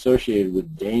production is associated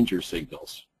with danger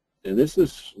signals. And this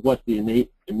is what the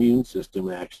innate immune system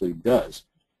actually does.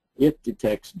 It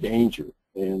detects danger.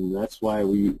 And that's why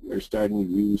we are starting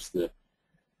to use the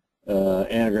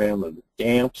anagram of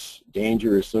DAMPs,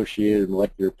 danger associated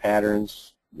molecular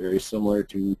patterns, very similar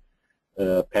to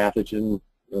pathogen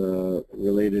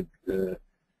related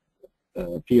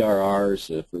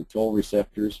PRRs for toll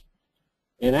receptors.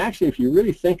 And actually, if you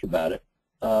really think about it,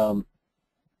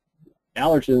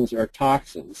 allergens are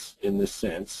toxins in this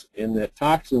sense, in that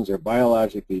toxins are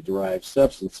biologically derived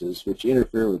substances which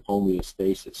interfere with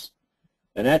homeostasis.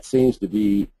 And that seems to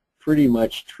be pretty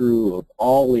much true of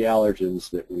all the allergens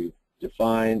that we've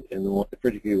defined, and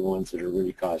particularly the ones that are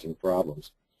really causing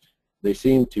problems. They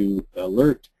seem to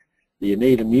alert the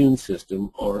innate immune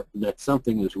system or that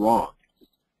something is wrong,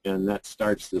 and that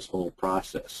starts this whole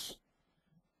process.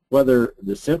 Whether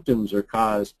the symptoms are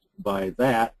caused by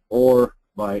that or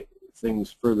by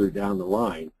things further down the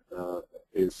line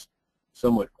is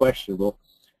somewhat questionable,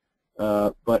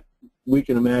 but we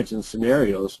can imagine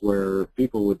scenarios where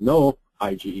people with no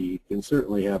IgE can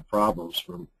certainly have problems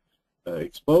from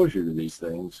exposure to these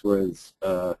things, whereas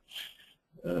but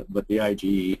the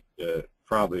IgE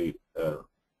probably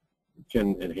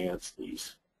can enhance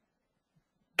these.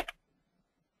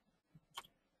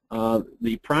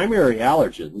 The primary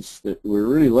allergens that we're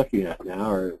really looking at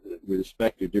now are with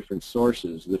respect to different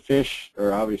sources. The fish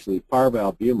are obviously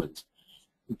parvalbumins.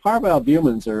 And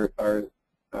parvalbumins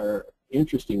are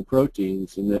interesting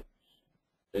proteins in that,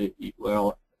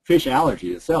 well, fish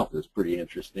allergy itself is pretty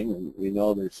interesting, and we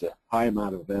know there's a high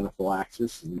amount of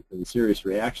anaphylaxis and serious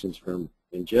reactions from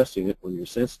ingesting it when you're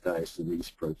sensitized to these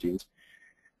proteins.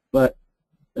 But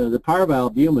the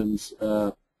parvalbumins,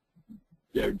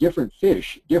 they're different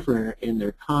fish, differ in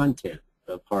their content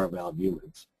of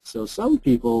parvalbumins. So some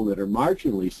people that are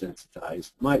marginally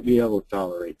sensitized might be able to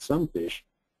tolerate some fish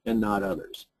and not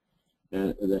others.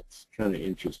 And that's kind of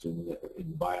interesting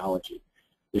in biology.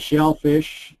 The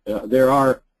shellfish, there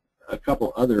are a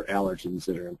couple other allergens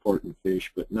that are important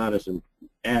fish, but not as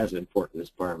important as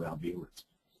parvalbumins.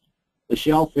 The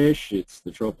shellfish, it's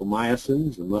the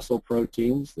tropomycins, the muscle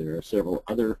proteins. There are several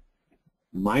other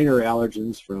minor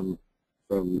allergens from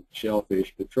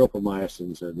shellfish, but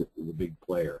tropomycins are the big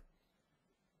player.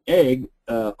 Egg,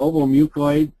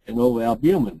 ovomucoid and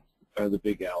ovalbumin are the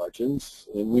big allergens,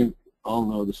 and we all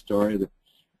know the story that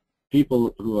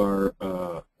people who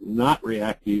are not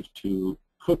reactive to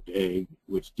cooked egg,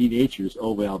 which denatures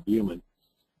ovalbumin,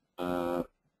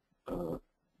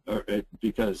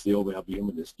 because the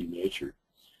ovalbumin is denatured.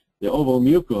 The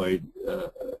ovomucoid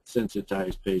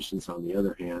sensitized patients, on the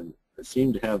other hand,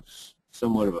 seem to have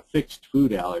somewhat of a fixed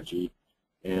food allergy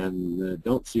and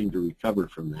don't seem to recover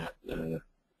from that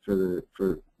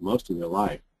for most of their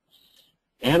life.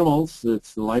 Animals,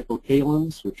 it's the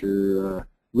lipocalins, which are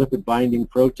lipid-binding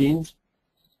proteins,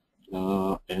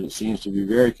 and it seems to be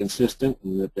very consistent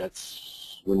in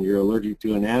that's when you're allergic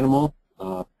to an animal,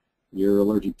 you're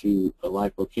allergic to a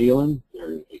lipocalin.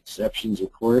 There are exceptions,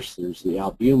 of course. There's the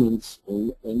albumins,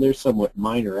 and they're somewhat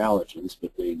minor allergens,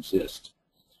 but they exist.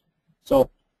 So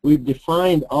we've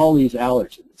defined all these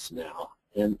allergens now,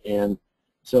 and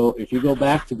so if you go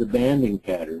back to the banding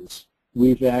patterns,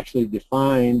 we've actually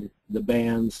defined the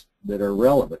bands that are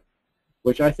relevant,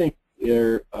 which I think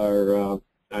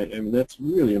I mean, that's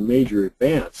really a major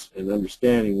advance in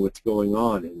understanding what's going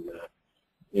on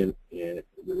with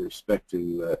respect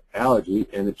to allergy,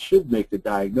 and it should make the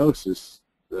diagnosis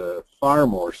far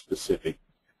more specific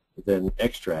than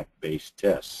extract-based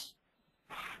tests.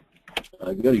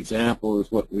 A good example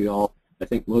is what I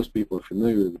think most people are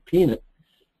familiar with, the peanut.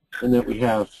 and that we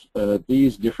have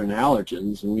these different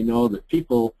allergens, and we know that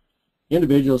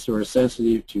individuals who are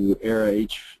sensitive to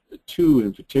RH2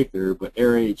 in particular, but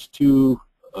RH2,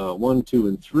 1, 2,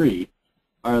 and 3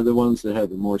 are the ones that have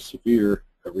the more severe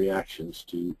reactions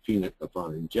to peanut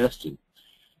upon ingestion.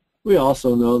 We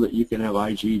also know that you can have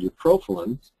IgE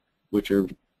profilins, which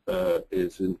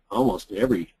is in almost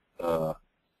every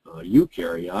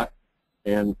eukaryote,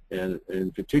 and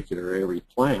in particular every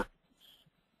plant,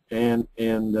 and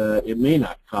it may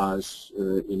not cause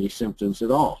any symptoms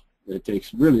at all. It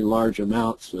takes really large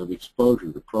amounts of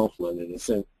exposure to profilin in a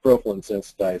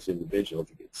profilin-sensitized individual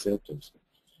to get symptoms.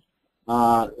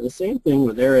 The same thing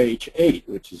with RH8,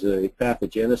 which is a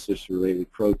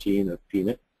pathogenesis-related protein of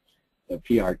peanut,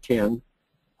 PR10,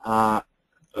 of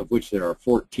which there are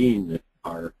 14 that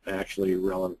are actually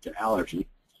relevant to allergy.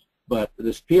 But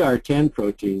this PR10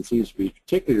 protein seems to be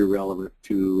particularly relevant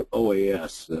to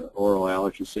OAS, oral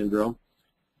allergy syndrome.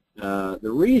 The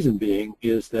reason being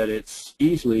is that it's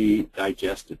easily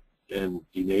digested and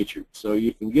denatured. So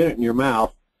you can get it in your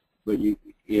mouth, but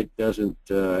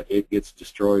it gets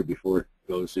destroyed before it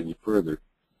goes any further.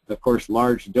 Of course,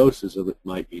 large doses of it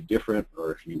might be different,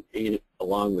 or if you ate it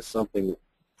along with something that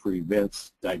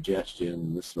prevents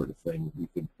digestion, this sort of thing, you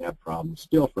could have problems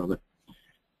still from it.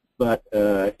 But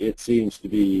it seems to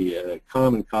be a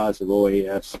common cause of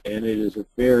OAS, and it is a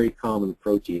very common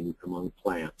protein among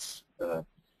plants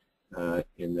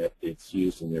in that it's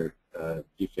used in their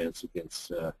defense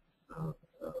against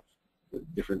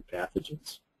different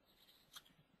pathogens.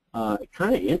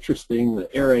 Kind of interesting, the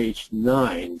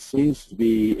RH9 seems to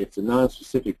be, it's a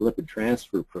nonspecific lipid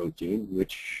transfer protein,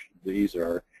 which these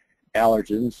are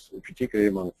allergens, particularly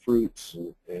among fruits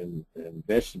and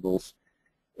vegetables,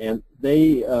 and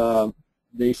they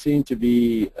seem to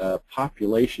be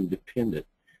population dependent.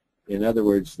 In other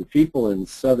words, the people in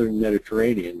southern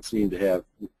Mediterranean seem to have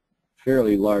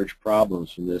fairly large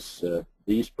problems from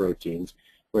these proteins,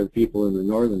 where the people in the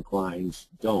northern climes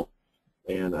don't.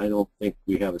 And I don't think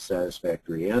we have a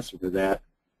satisfactory answer for that.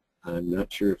 I'm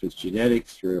not sure if it's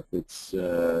genetics or if it's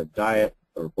diet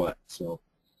or what. So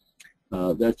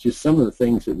that's just some of the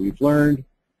things that we've learned,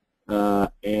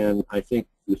 and I think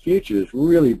the future is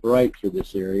really bright for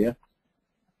this area.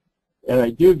 And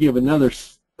I do give another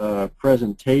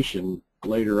presentation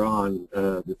later on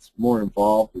that's more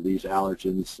involved with these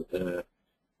allergens,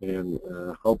 and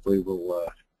hopefully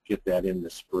we'll get that in the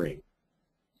spring.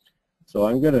 So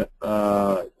I'm going to,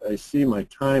 I see my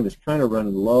time is kind of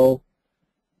running low,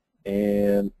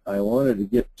 and I wanted to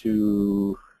get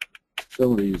to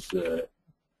some of these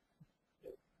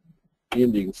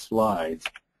ending slides.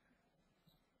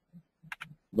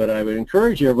 But I would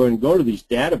encourage everyone to go to these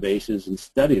databases and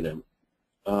study them,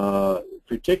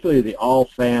 particularly the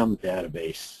ALLFAM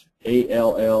database,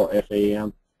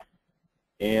 ALLFAM.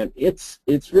 And it's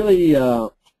really a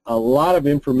lot of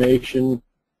information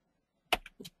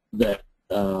that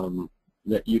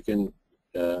that you can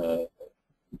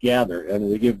gather. And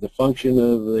they give the function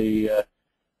of the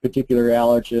particular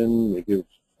allergen. They give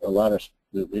a lot of,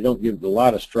 they don't give a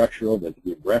lot of structural, but they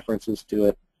give references to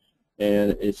it.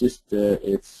 And it's just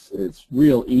it's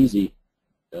real easy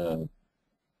to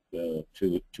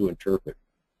interpret.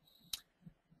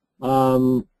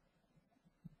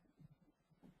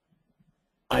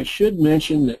 I should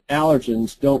mention that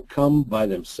allergens don't come by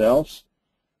themselves.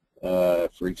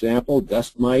 For example,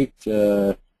 dust mite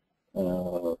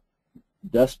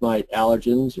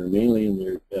allergens are mainly in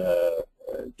their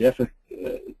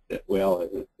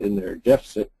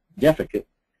defecate,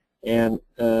 and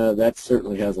that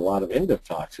certainly has a lot of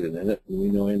endotoxin in it, and we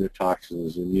know endotoxin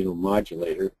is an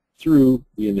immunomodulator through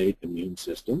the innate immune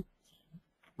system.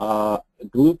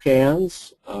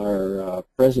 Glucans are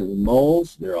present in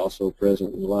molds. They're also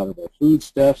present in a lot of our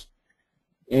foodstuffs,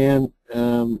 and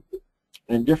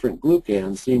different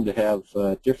glucans seem to have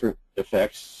different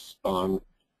effects on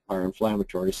our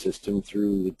inflammatory system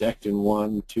through the dectin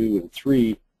 1, 2, and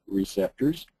 3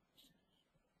 receptors.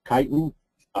 Chitin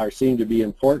seem to be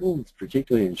important,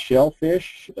 particularly in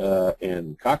shellfish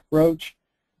and cockroach.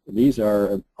 These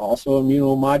are also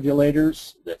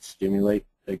immunomodulators that stimulate,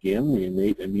 again, the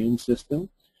innate immune system.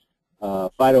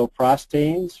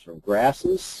 Phytoprostanes from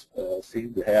grasses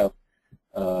seem to have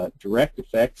direct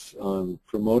effects on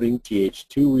promoting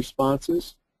Th2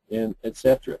 responses, and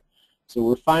etc. So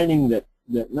we're finding that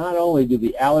not only do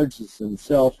the allergens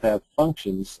themselves have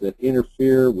functions that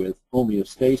interfere with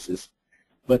homeostasis,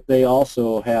 but they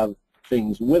also have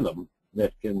things with them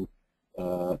that can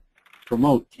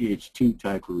promote Th2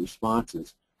 type of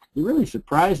responses. The really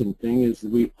surprising thing is that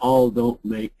we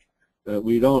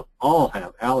don't all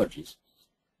have allergies,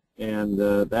 and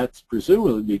that's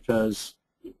presumably because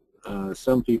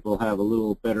some people have a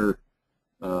little better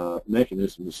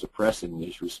mechanism of suppressing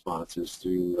these responses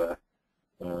through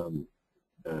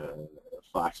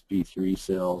FOXP3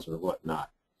 cells or whatnot.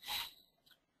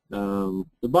 The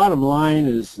bottom line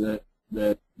is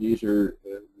that these are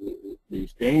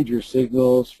these danger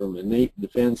signals from innate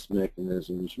defense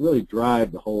mechanisms really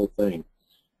drive the whole thing.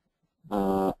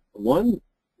 One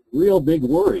real big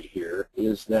worry here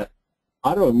is that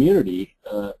autoimmunity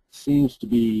seems to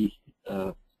be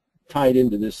tied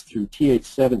into this through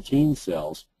Th17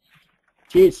 cells.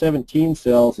 Th17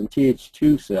 cells and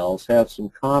Th2 cells have some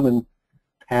common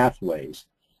pathways,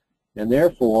 and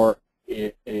therefore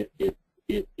it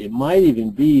might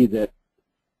even be that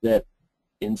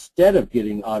instead of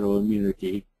getting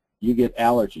autoimmunity, you get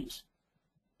allergies,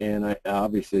 and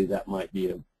obviously that might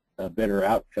be a better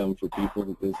outcome for people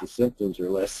because the symptoms are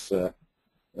less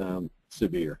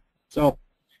severe. So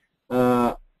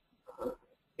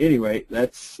anyway,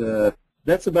 that's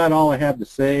about all I have to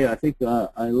say. I think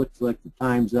I looks like the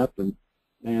time's up, and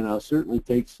I'll certainly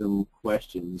take some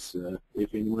questions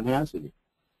if anyone has any.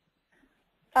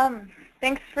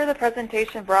 Thanks for the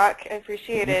presentation, Brock. I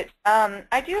appreciate it.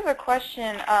 I do have a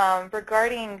question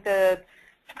regarding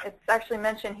it's actually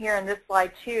mentioned here in this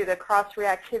slide too, the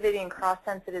cross-reactivity and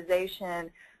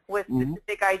cross-sensitization with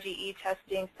specific IgE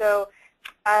testing. So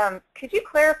could you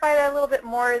clarify that a little bit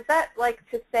more? Is that like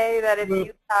to say that if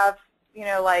you have,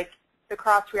 like the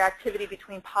cross-reactivity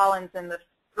between pollens and the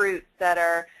fruits that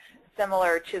are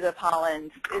similar to the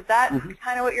pollens, is that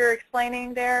kind of what you're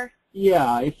explaining there?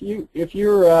 Yeah, if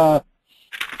you're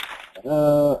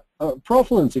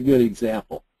Profilin's a good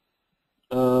example.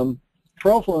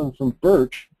 Profilin from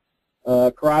birch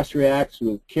cross-reacts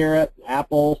with carrot,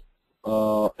 apple,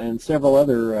 and several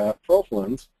other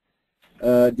profilins,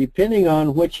 depending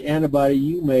on which antibody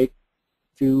you make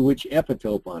to which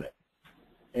epitope on it.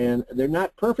 And they're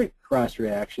not perfect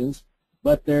cross-reactions,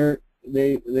 but they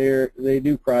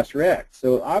do cross-react.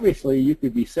 So obviously you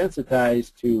could be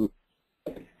sensitized to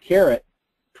carrot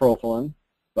profilin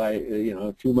by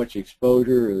too much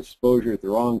exposure or exposure at the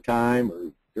wrong time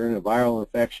or during a viral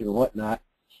infection or whatnot,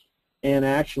 and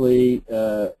actually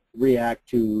react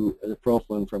to the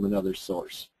profilin from another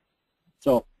source.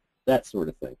 So that sort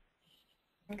of thing.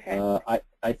 Okay.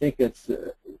 I think that's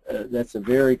a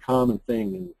very common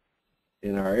thing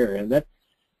in our area, and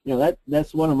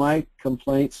that's one of my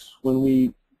complaints when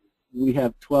we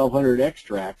have 1,200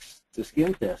 extracts to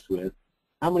skin test with.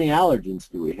 How many allergens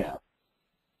do we have?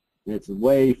 It's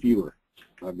way fewer,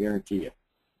 I'll guarantee you.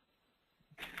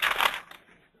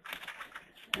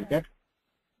 Okay?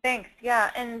 Thanks.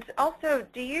 Yeah, and also,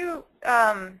 do you,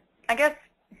 I guess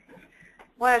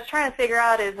what I was trying to figure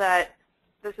out is that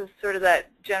this is sort of that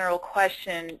general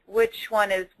question, which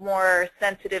one is more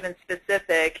sensitive and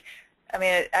specific? I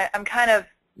mean, I'm kind of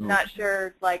not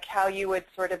sure like how you would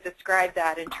sort of describe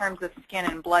that in terms of skin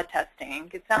and blood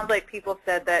testing. It sounds like people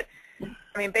said that,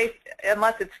 I mean,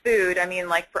 unless it's food, I mean,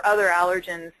 like for other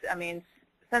allergens, I mean,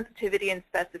 sensitivity and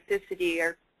specificity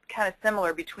are kind of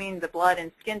similar between the blood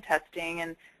and skin testing,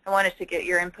 and I wanted to get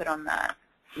your input on that.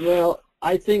 Well,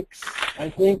 I think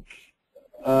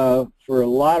for a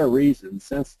lot of reasons,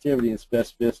 sensitivity and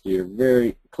specificity are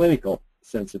very, clinical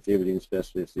sensitivity and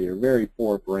specificity are very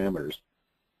poor parameters.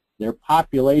 They're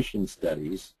population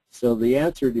studies, so the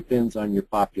answer depends on your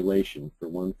population, for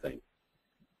one thing.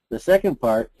 The second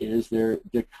part is they're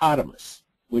dichotomous,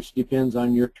 which depends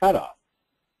on your cutoff.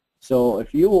 So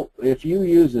if you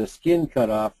use a skin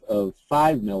cutoff of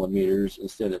 5 millimeters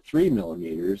instead of 3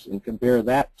 millimeters and compare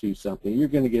that to something, you're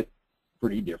going to get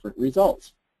pretty different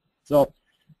results. So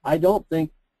I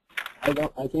think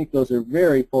those are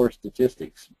very poor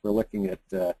statistics for looking at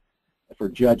for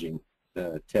judging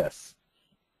tests.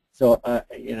 So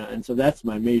and so that's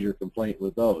my major complaint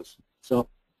with those. So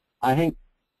I think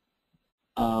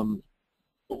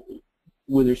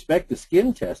with respect to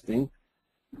skin testing,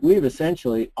 we've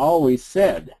essentially always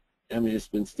said, I mean, it's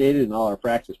been stated in all our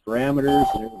practice parameters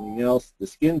and everything else, the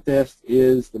skin test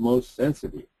is the most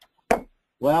sensitive.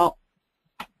 Well,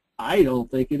 I don't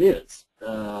think it is,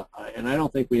 and I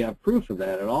don't think we have proof of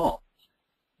that at all.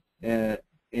 And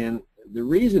the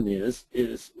reason is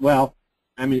well,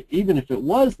 I mean, even if it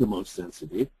was the most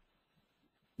sensitive,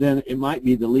 then it might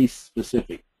be the least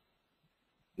specific.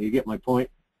 You get my point?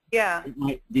 Yeah. It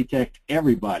might detect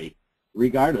everybody,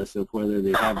 regardless of whether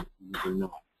they have it or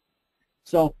not.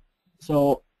 So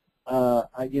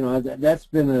that's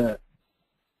been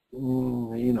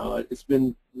it's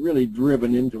been really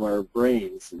driven into our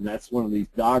brains, and that's one of these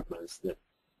dogmas that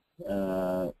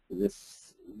that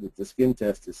the skin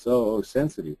test is so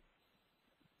sensitive.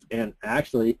 And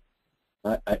actually,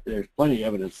 there's plenty of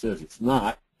evidence that says it's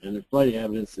not, and there's plenty of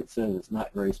evidence that says it's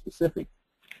not very specific.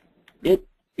 It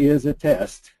is a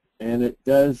test, and it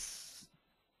does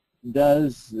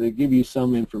give you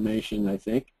some information, I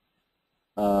think.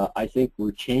 I think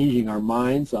we're changing our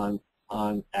minds on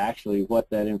actually what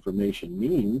that information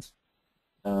means.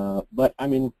 But I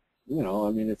mean,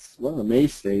 it's one of the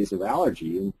mainstays of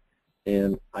allergy,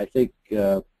 and I think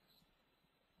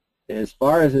as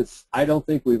far as I don't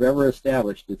think we've ever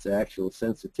established its actual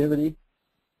sensitivity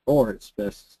or its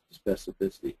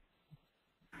specificity.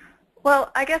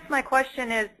 Well, I guess my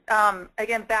question is,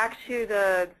 again, back to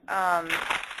the,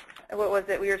 what was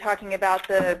it? We were talking about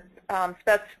the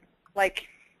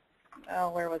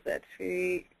where was it?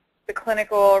 The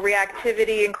clinical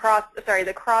reactivity and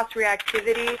the cross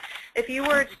reactivity. If you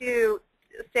were to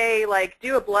say, like,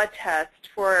 do a blood test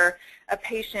for a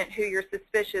patient who you're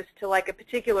suspicious to like a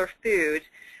particular food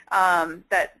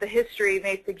that the history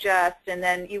may suggest, and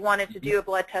then you wanted to do a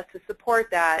blood test to support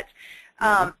that,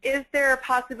 is there a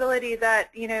possibility that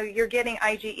you're getting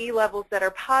IgE levels that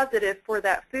are positive for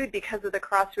that food because of the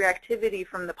cross reactivity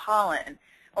from the pollen?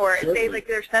 Or say like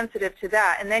they're sensitive to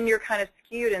that, and then you're kind of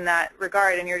skewed in that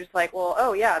regard, and you're just like, well,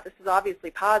 oh yeah, this is obviously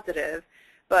positive,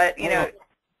 but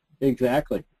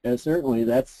Exactly, and certainly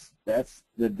that's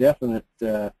the definite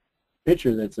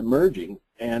picture that's emerging,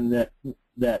 and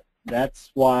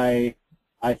that's why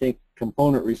I think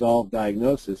component resolved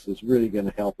diagnosis is really going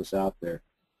to help us out there.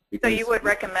 So you would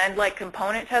recommend like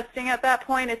component testing at that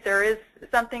point if there is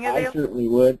something available? I certainly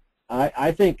would.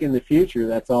 I think in the future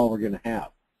that's all we're going to have.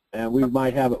 And we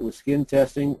might have it with skin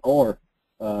testing or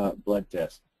blood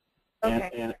tests. Okay.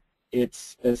 And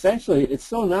it's essentially, it's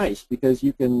so nice because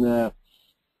you can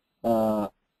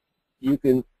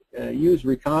use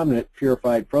recombinant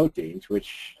purified proteins,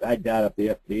 which I doubt if the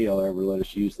FDA will ever let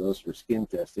us use those for skin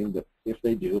testing, but if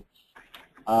they do,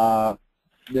 that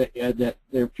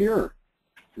they're pure.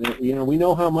 We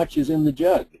know how much is in the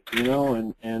jug,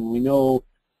 and we know,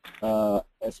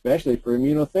 especially for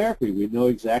immunotherapy, we know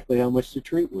exactly how much to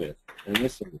treat with and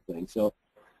this sort of thing. So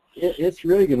it's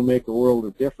really going to make a world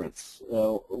of difference.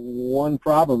 One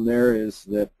problem there is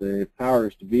that the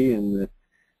powers to be in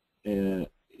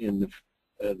the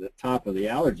top of the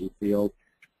allergy field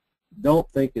don't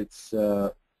think it's,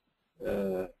 they're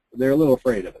a little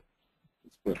afraid of it.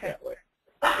 Let's put it that way.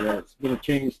 It's going to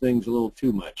change things a little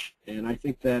too much, and I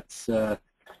think that's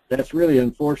really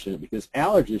unfortunate because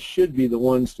allergists should be the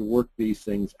ones to work these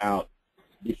things out,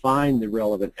 define the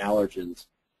relevant allergens,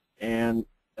 and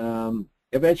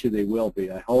eventually they will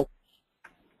be, I hope.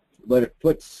 But it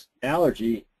puts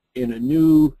allergy in a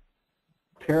new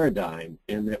paradigm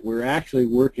in that we're actually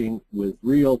working with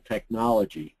real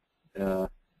technology,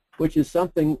 which is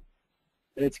something,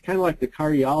 it's kind of like the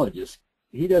cardiologist.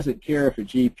 He doesn't care if a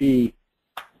GP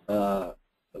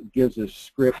gives a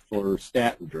script for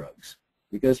statin drugs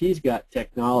because he's got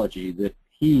technology that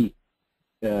he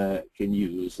can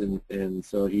use, and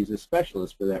so he's a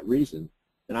specialist for that reason.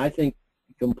 And I think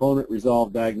component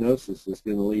resolved diagnosis is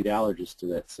going to lead allergists to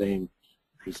that same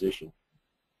position.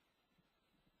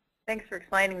 Thanks for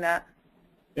explaining that.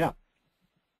 Yeah.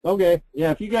 Okay.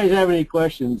 Yeah, if you guys have any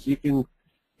questions, you can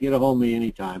get a hold of me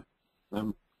anytime.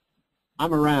 I'm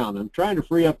around. I'm trying to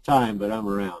free up time, but I'm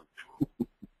around.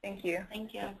 Thank you.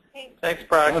 Thank you. Thanks,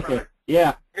 Brock. Okay.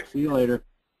 Yeah. See you later.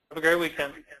 Have a great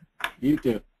weekend. You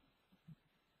too.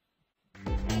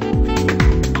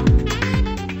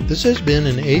 This has been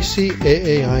an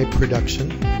ACAAI production.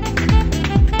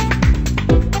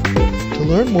 To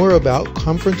learn more about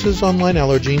conferences on Lyme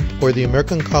allergy or the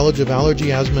American College of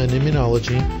Allergy, Asthma, and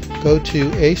Immunology, go to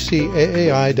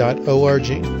acaai.org.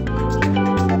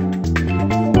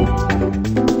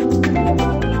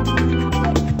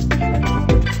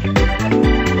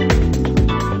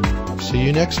 See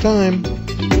you next time.